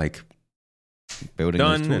good at like Building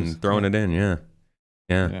those done tools. and throwing it in. Yeah.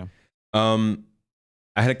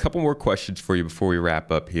 I had a couple more questions for you before we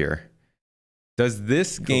wrap up here. Does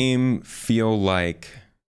this game feel like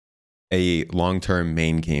a long-term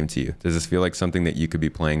main game to you? Does this feel like something that you could be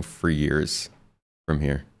playing for years from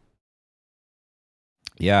here?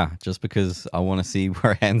 Yeah, just because I want to see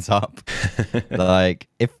where it ends up. Like,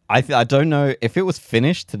 if I don't know if it was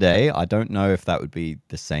finished today, I don't know if that would be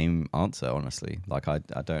the same answer. Honestly, like I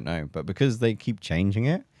don't know, but because they keep changing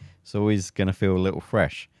it, it's always gonna feel a little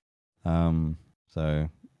fresh. So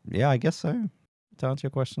yeah, I guess so. To answer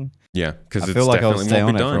your question, Yeah, because I it's feel like I'll definitely stay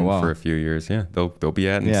won't be on it for a done while. for a few years. Yeah, they'll be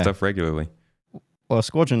adding Yeah. stuff regularly. well,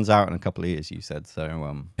 Squadron's out in a couple of years, you said.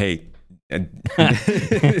 So Hey,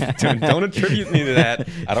 don't attribute me to that.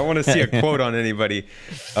 I don't want to see a quote on anybody.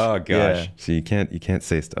 Oh gosh, Yeah. so you can't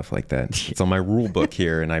say stuff like that. It's on my rule book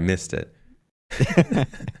here, and I missed it.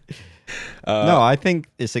 no, I think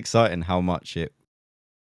it's exciting how much it.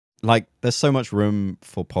 Like, there's so much room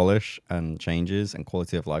for polish and changes and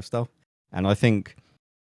quality of life stuff, and I think,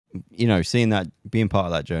 seeing that, being part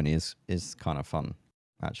of that journey is kind of fun,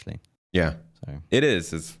 actually. Yeah, So it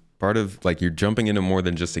is. It's part of, like, you're jumping into more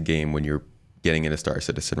than just a game when you're getting into Star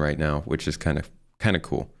Citizen right now, which is kind of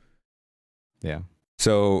cool. yeah.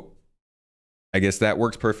 So I guess that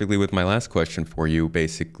works perfectly with my last question for you.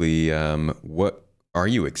 Basically, what are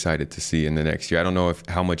you excited to see in the next year? I don't know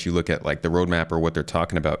how much you look at like the roadmap or what they're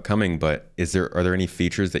talking about coming, but are there any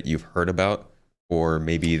features that you've heard about or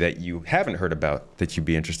maybe that you haven't heard about that you'd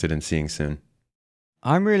be interested in seeing soon?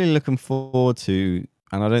 I'm really looking forward to,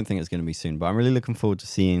 and I don't think it's going to be soon, but I'm really looking forward to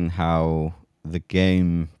seeing how the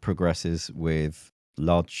game progresses with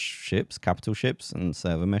large ships, capital ships, and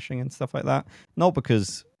server meshing and stuff like that. Not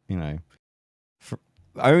because,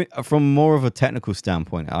 from more of a technical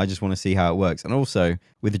standpoint, I just want to see how it works. And also,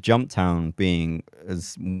 with Jumptown being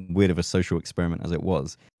as weird of a social experiment as it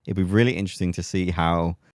was, it'd be really interesting to see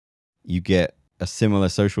how you get a similar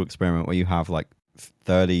social experiment where you have like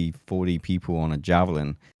 30, 40 people on a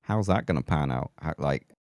Javelin. How's that going to pan out?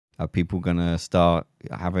 Are people going to start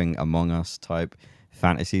having Among Us type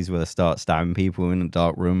fantasies where they start stabbing people in a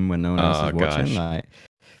dark room when no one else is watching? Gosh.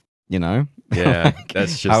 Yeah,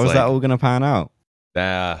 That's just how is like, that all going to pan out?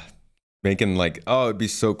 Making like, oh, it'd be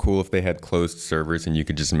so cool if they had closed servers and you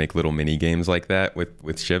could just make little mini games like that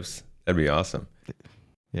with ships. That'd be awesome.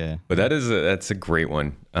 Yeah. But that's a great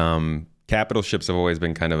one. Capital ships have always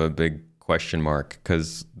been kind of a big question mark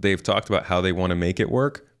because they've talked about how they want to make it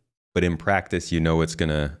work, but in practice, it's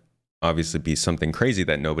gonna obviously be something crazy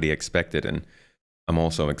that nobody expected. And I'm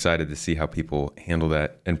also excited to see how people handle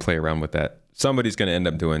that and play around with that. Somebody's gonna end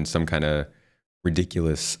up doing some kind of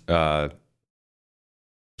ridiculous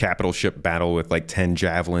capital ship battle with like 10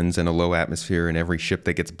 javelins and a low atmosphere, and every ship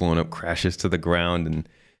that gets blown up crashes to the ground, and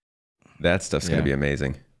that stuff's gonna be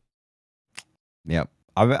amazing. Yep.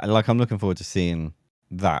 I'm looking forward to seeing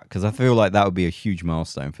that because I feel like that would be a huge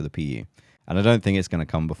milestone for the PU. And I don't think it's going to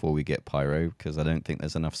come before we get Pyro because I don't think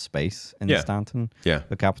there's enough space in Stanton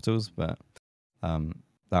for capitals. But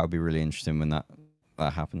that would be really interesting when that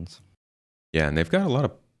happens. Yeah, and they've got a lot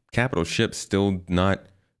of capital ships still not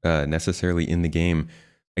necessarily in the game.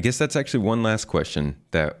 I guess that's actually one last question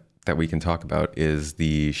that we can talk about is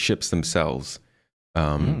the ships themselves.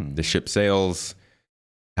 The ship sales,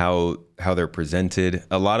 how they're presented.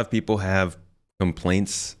 A lot of people have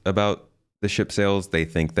complaints about the ship sales. They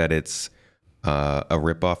think that it's a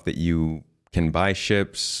ripoff, that you can buy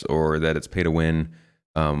ships or that it's pay to win.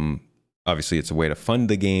 Obviously, it's a way to fund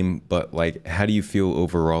the game, but like, how do you feel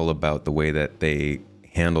overall about the way that they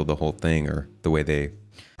handle the whole thing or the way they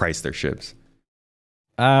price their ships?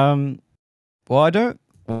 Well,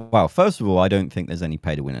 first of all, I don't think there's any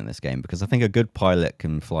pay to win in this game because I think a good pilot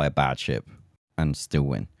can fly a bad ship and still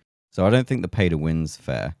win. So I don't think the pay to win's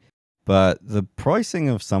fair. But the pricing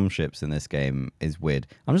of some ships in this game is weird.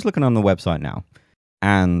 I'm just looking on the website now,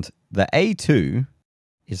 and the A2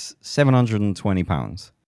 is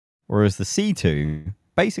 £720, whereas the C2,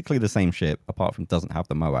 basically the same ship, apart from doesn't have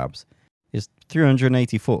the Moabs, is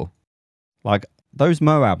 £384. Like, those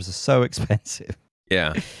Moabs are so expensive.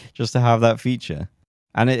 Yeah. Just to have that feature.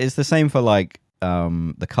 And it's the same for, like,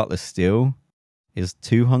 the Cutlass Steel is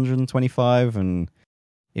 $225, and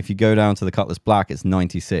if you go down to the Cutlass Black, it's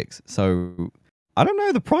 $96. So I don't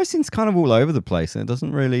know. The pricing's kind of all over the place, and it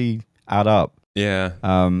doesn't really add up. Yeah.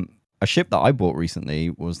 A ship that I bought recently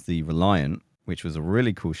was the Reliant, which was a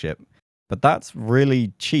really cool ship, but that's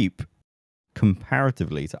really cheap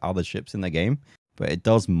comparatively to other ships in the game. But it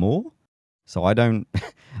does more. So I don't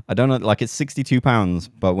know. Like, it's £62,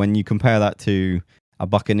 but when you compare that to a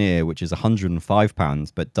Buccaneer, which is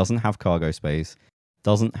 £105, but doesn't have cargo space,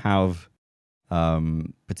 doesn't have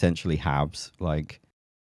potentially Habs. Like,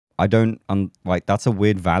 I don't like, that's a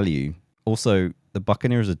weird value. Also, the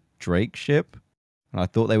Buccaneer is a Drake ship, and I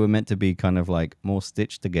thought they were meant to be kind of like more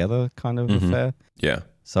stitched together kind of affair. Yeah.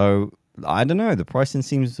 So I don't know. The pricing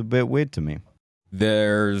seems a bit weird to me.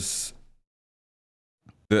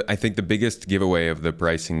 I think the biggest giveaway of the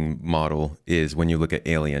pricing model is when you look at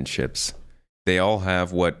alien ships. They all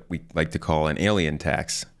have what we like to call an alien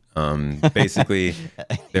tax. Basically,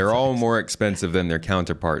 they're all more expensive than their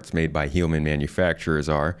counterparts made by human manufacturers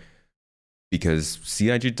are, because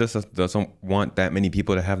CIG doesn't want that many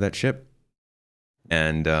people to have that ship.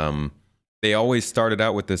 And they always started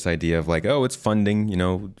out with this idea of like, oh, it's funding,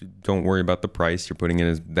 don't worry about the price you're putting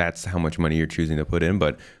in, that's how much money you're choosing to put in.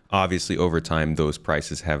 But obviously over time, those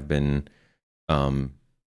prices have been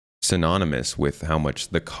synonymous with how much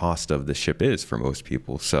the cost of the ship is for most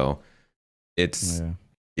people. So it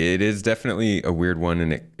is definitely a weird one,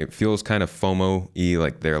 and it feels kind of FOMO-y,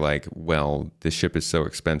 like they're like, well, this ship is so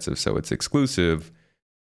expensive, so it's exclusive,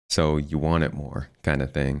 so you want it more kind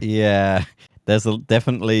of thing. Yeah, there's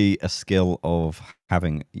definitely a skill of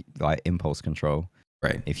having like impulse control.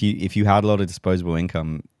 Right. If you had a lot of disposable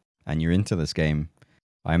income and you're into this game,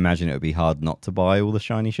 I imagine it would be hard not to buy all the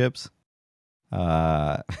shiny ships.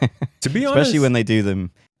 To be honest, especially when they do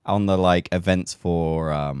them on the like events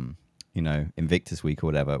for Invictus Week or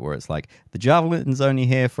whatever, where it's like the Javelin's only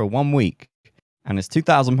here for 1 week and it's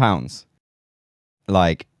 £2,000.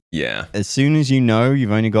 Like, yeah, as soon as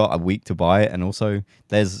you've only got a week to buy it, and also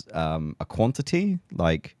there's a quantity,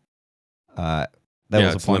 like there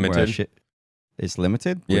was a point limited. where it's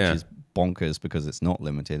limited, which is bonkers because it's not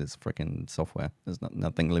limited. It's freaking software. There's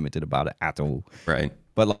nothing limited about it at all. Right.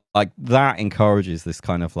 But like that encourages this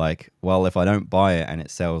kind of like, well, if I don't buy it and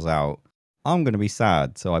it sells out, I'm going to be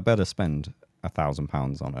sad, so I better spend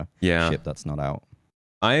 £1,000 on a ship that's not out.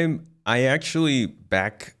 I actually,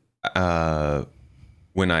 back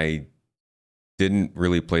when I didn't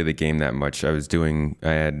really play the game that much, I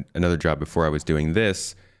had another job before I was doing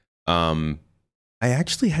this. I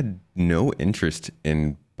actually had no interest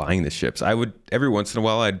in buying the ships. I would, every once in a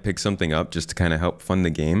while, I'd pick something up just to kind of help fund the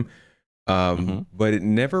game. But it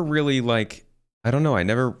never really, like, I don't know, I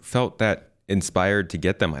never felt that inspired to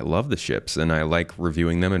get them. I love the ships and I like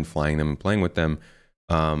reviewing them and flying them and playing with them.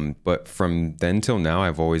 But from then till now,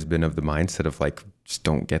 I've always been of the mindset of like, just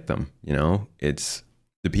don't get them. You know, it's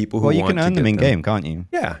the people who Well, you want can earn to them get in them. game, can't you?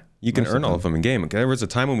 Yeah, you can Most of earn all of them in game. There was a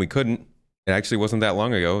time when we couldn't. It actually wasn't that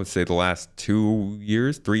long ago. Say the last 2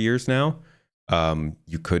 years, 3 years now.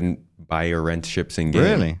 You couldn't buy or rent ships in game.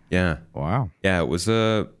 Really? Yeah. Wow. Yeah,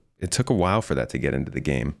 it took a while for that to get into the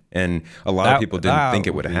game. And a lot of people didn't think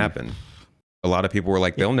it would happen. A lot of people were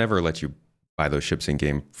like, they'll never let you buy those ships in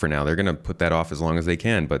game for now. They're going to put that off as long as they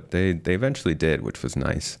can, but they eventually did, which was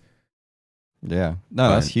nice. Yeah. No,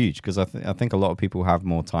 that's huge because I think a lot of people have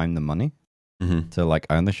more time than money to like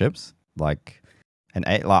own the ships. Like,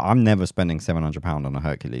 I'm never spending £700 on a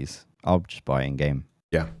Hercules. I'll just buy it in game.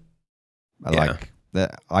 Yeah. Like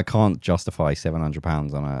I can't justify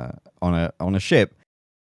 £700 on a ship.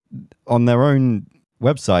 On their own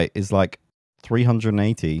website is like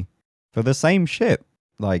 380 for the same ship.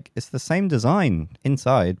 Like it's the same design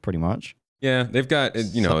inside, pretty much. Yeah, they've got,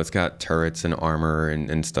 it's got turrets and armor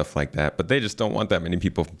and stuff like that, but they just don't want that many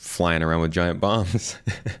people flying around with giant bombs.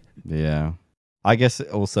 Yeah. I guess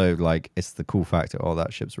also like it's the cool factor. Oh,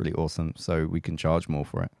 that ship's really awesome, so we can charge more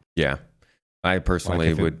for it. Yeah. I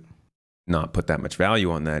personally would not put that much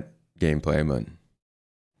value on that gameplay, but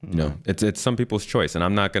it's some people's choice, and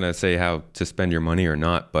I'm not going to say how to spend your money or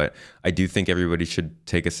not, but I do think everybody should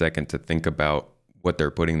take a second to think about what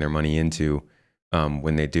they're putting their money into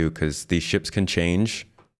when they do, because these ships can change,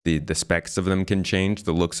 the specs of them can change,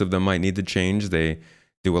 the looks of them might need to change. They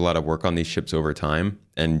do a lot of work on these ships over time,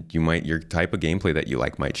 and your type of gameplay that you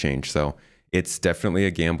like might change. So it's definitely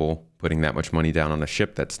a gamble putting that much money down on a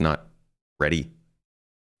ship that's not ready.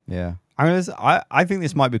 Yeah. I mean, I think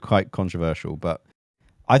this might be quite controversial, but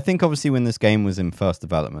I think obviously when this game was in first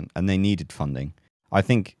development and they needed funding, I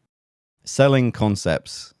think selling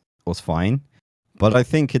concepts was fine, but I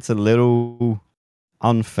think it's a little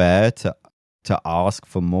unfair to ask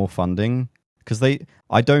for more funding because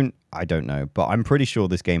I don't know, but I'm pretty sure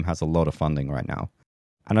this game has a lot of funding right now.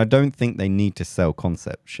 And I don't think they need to sell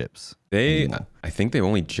concept ships. I think they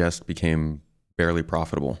only just became barely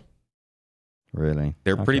profitable. Really?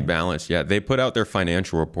 They're pretty balanced. Yeah, they put out their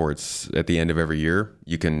financial reports at the end of every year.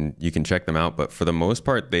 You can check them out, but for the most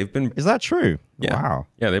part, they've been. Is that true? Yeah. Wow.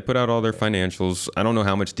 Yeah, they put out all their financials. I don't know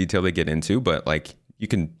how much detail they get into, but like you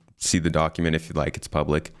can see the document if you like. It's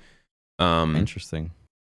public. Interesting.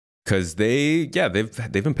 Because they've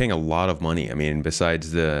been paying a lot of money. I mean,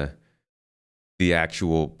 besides the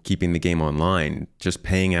actual keeping the game online, just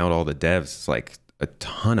paying out all the devs is like a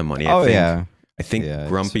ton of money. I think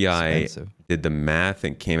Grumpy Eye did the math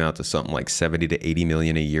and came out to something like 70 to 80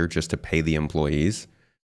 million a year just to pay the employees.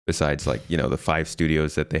 Besides, like the 5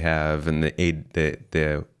 studios that they have and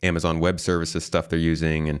the Amazon Web Services stuff they're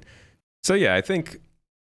using, and so yeah, I think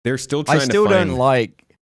they're still trying.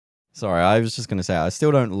 Sorry, I was just gonna say I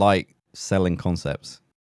still don't like selling concepts.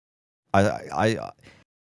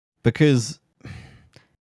 Because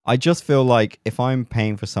I just feel like if I'm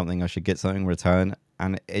paying for something, I should get something in return,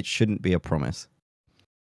 and it shouldn't be a promise.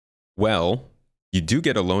 Well, you do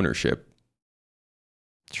get a loaner ship.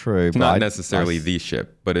 True, it's not necessarily the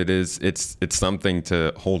ship, but it's something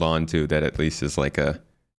to hold on to that at least is like a,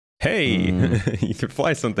 hey, you can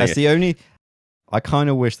fly something. That's the only. I kind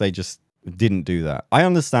of wish they just didn't do that. I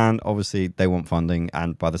understand, obviously, they want funding,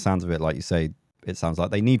 and by the sounds of it, like you say, it sounds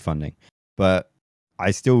like they need funding. But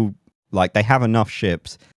I still like they have enough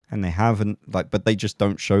ships, and they haven't but they just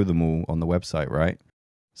don't show them all on the website, right?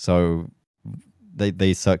 So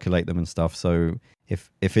they circulate them and stuff. So if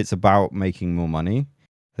it's about making more money,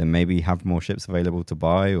 then maybe have more ships available to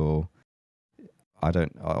buy, or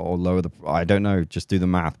lower the. I don't know. Just do the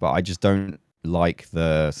math. But I just don't like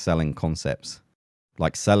the selling concepts.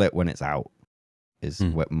 Like sell it when it's out is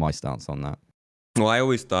what my stance on that. Well, I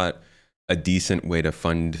always thought a decent way to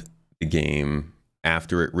fund the game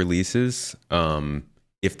after it releases,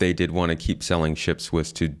 if they did want to keep selling ships,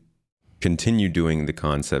 was to continue doing the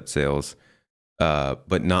concept sales,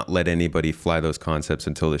 but not let anybody fly those concepts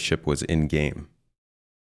until the ship was in game.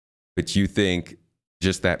 But you think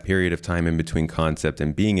just that period of time in between concept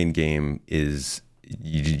and being in game is,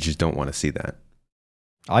 you just don't want to see that.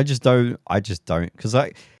 I just don't, because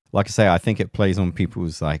like I say, I think it plays on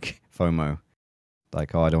people's like FOMO,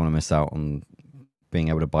 like, oh, I don't want to miss out on being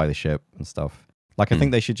able to buy the ship and stuff. Like, I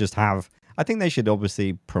think they should just I think they should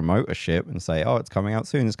obviously promote a ship and say, oh, it's coming out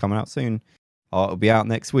soon, oh, it'll be out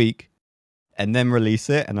next week, and then release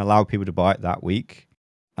it and allow people to buy it that week.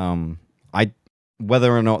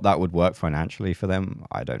 Whether or not that would work financially for them,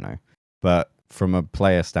 I don't know. But from a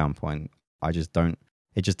player standpoint, it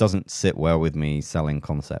just doesn't sit well with me selling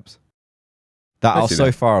concepts. that I are see so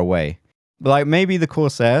that. far away. Like maybe the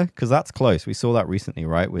Corsair, because that's close. We saw that recently,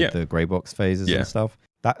 right, with Yeah. the grey box phases Yeah. and stuff.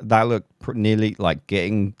 That looked nearly like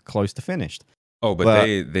getting close to finished. Oh, but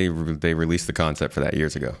Well- they released the concept for that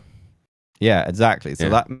years ago. Yeah, exactly. So Yeah.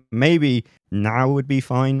 that maybe now would be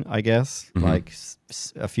fine, I guess. Mhm. Like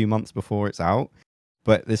a few months before it's out.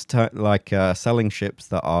 But this selling ships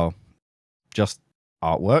that are just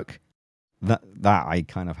artwork, that I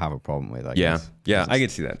kind of have a problem with. I Yeah, guess. yeah, 'Cause I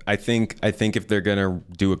it's- can see that. I think if they're gonna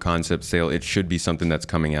do a concept sale, it should be something that's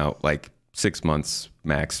coming out like 6 months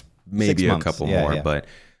max, maybe 6 months, a couple yeah, more. yeah. But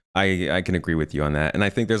I can agree with you on that, and I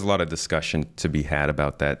think there's a lot of discussion to be had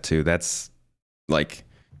about that too. That's like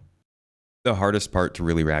the hardest part to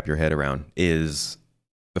really wrap your head around is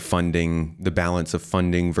the funding, the balance of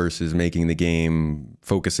funding versus making the game,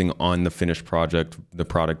 focusing on the finished the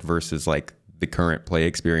product versus like the current play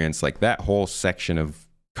experience. Like that whole section of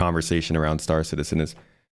conversation around Star Citizen is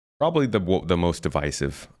probably the most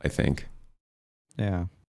divisive, I think. Yeah.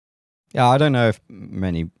 Yeah, I don't know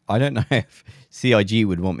if CIG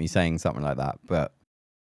would want me saying something like that, but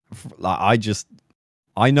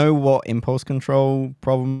I know what impulse control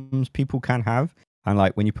problems people can have. And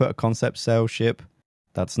like when you put a concept sale ship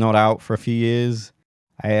that's not out for a few years,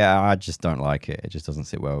 I just don't like it. It just doesn't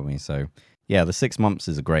sit well with me. So yeah, the 6 months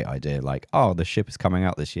is a great idea. Like, oh, the ship is coming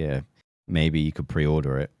out this year. Maybe you could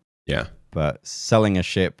pre-order it. Yeah. But selling a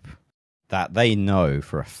ship that they know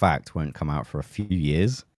for a fact won't come out for a few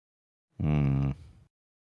years. You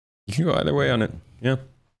can go either way on it. Yeah.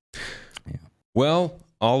 Yeah. Well,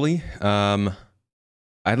 Ollie,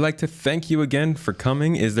 I'd like to thank you again for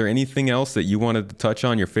coming. Is there anything else that you wanted to touch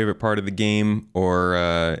on, your favorite part of the game, or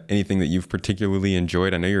anything that you've particularly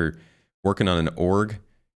enjoyed? I know you're working on an org.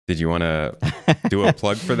 Did you want to do a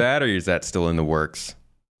plug for that, or is that still in the works?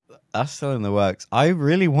 That's still in the works. I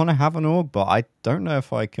really want to have an org, but I don't know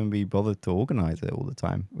if I can be bothered to organize it all the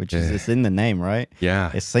time, which is it's in the name, right? Yeah.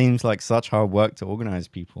 It seems like such hard work to organize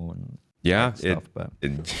people and Yeah. stuff, but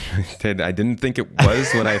I didn't think it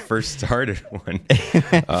was when I first started one.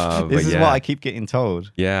 this is what I keep getting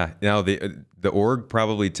told. Yeah. Now the org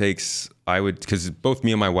probably takes, because both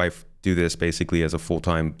me and my wife do this basically as a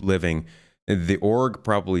full-time living. The org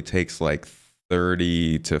probably takes like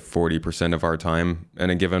 30 to 40% of our time in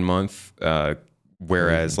a given month.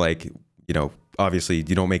 Whereas like, you know, obviously you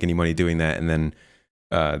don't make any money doing that. And then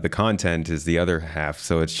the content is the other half.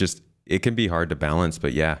 So it can be hard to balance,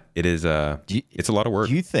 but yeah, it is, it's a lot of work.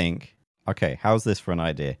 Do you think, okay, how's this for an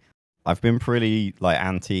idea? I've been pretty like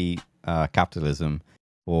anti capitalism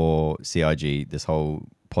for CIG this whole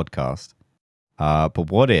podcast. But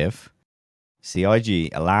what if CIG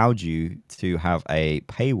allowed you to have a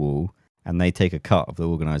paywall and they take a cut of the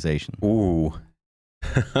organization? Ooh.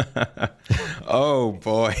 Oh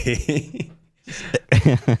boy.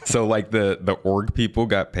 So like the org people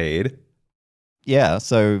got paid. Yeah,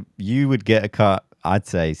 so you would get a cut, I'd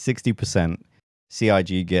say 60%.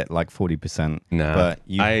 CIG get like 40%. No, But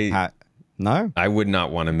you no? I would not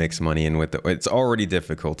want to mix money in with it. It's already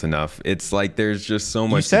difficult enough. It's like there's just so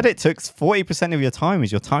much. You said it took 40% of your time.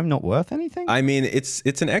 Is your time not worth anything? I mean, it's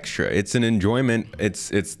an extra. It's an enjoyment. It's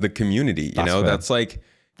the community. You That's know, fair. that's like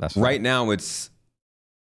That's right now. It's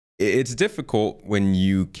difficult when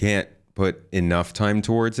you can't put enough time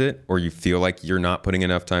towards it, or you feel like you're not putting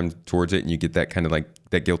enough time towards it, and you get that kind of like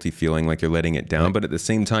that guilty feeling like you're letting it down. Right. But at the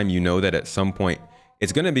same time, you know that at some point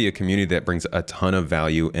it's going to be a community that brings a ton of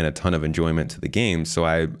value and a ton of enjoyment to the game. So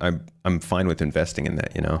I'm fine with investing in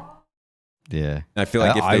that. You know. Yeah. I feel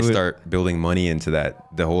like if I they would- start building money into that,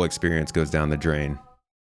 the whole experience goes down the drain.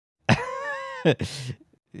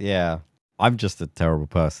 Yeah. I'm just a terrible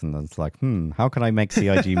person that's like, how can I make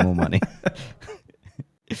CIG more money?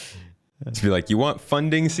 To be like, you want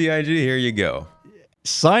funding, CIG? Here you go.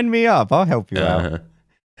 Sign me up. I'll help you out. Uh-huh.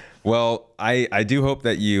 Well, I do hope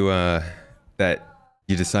that you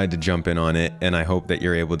decide to jump in on it, and I hope that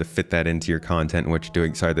you're able to fit that into your content and what you're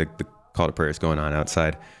doing. Sorry, the call to prayer is going on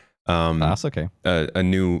outside. That's okay. A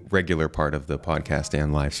new regular part of the podcast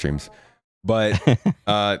and live streams. But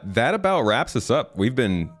that about wraps us up. We've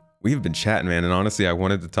been chatting, man, and honestly, I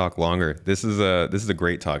wanted to talk longer. This is a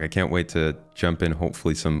great talk. I can't wait to jump in.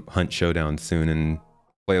 Hopefully, some Hunt Showdown soon and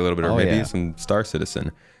play a little bit, or maybe some Star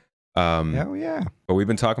Citizen. Oh yeah. But we've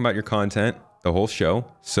been talking about your content the whole show.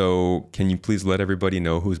 So can you please let everybody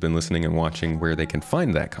know who's been listening and watching where they can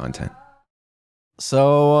find that content?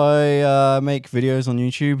 So I make videos on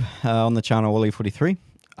YouTube on the channel Ollie43.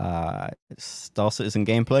 Star Citizen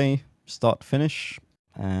gameplay, start to finish,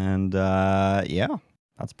 and yeah,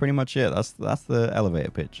 that's pretty much it. That's the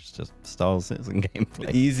elevator pitch. It's just Star Citizen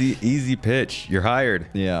gameplay. Easy pitch. You're hired.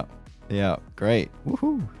 Yeah, great.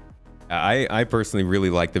 Woohoo! I personally really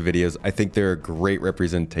like the videos. I think they're a great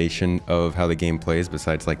representation of how the game plays,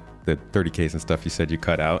 besides like the 30Ks and stuff you said you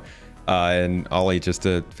cut out. And Ollie, just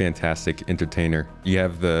a fantastic entertainer. You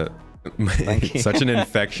have such an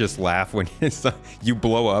infectious laugh when you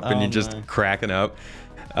blow up and you're just cracking up.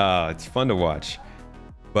 It's fun to watch.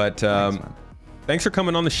 But thanks for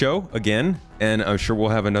coming on the show again, and I'm sure we'll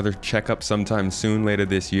have another checkup sometime soon later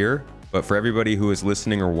this year. But for everybody who is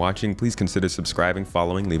listening or watching, please consider subscribing,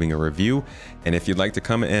 following, leaving a review. And if you'd like to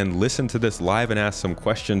come and listen to this live and ask some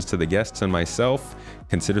questions to the guests and myself,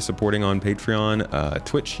 consider supporting on Patreon,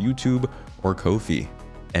 Twitch, YouTube, or Ko-fi.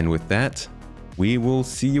 And with that, we will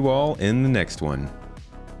see you all in the next one.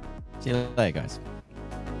 See you later, guys.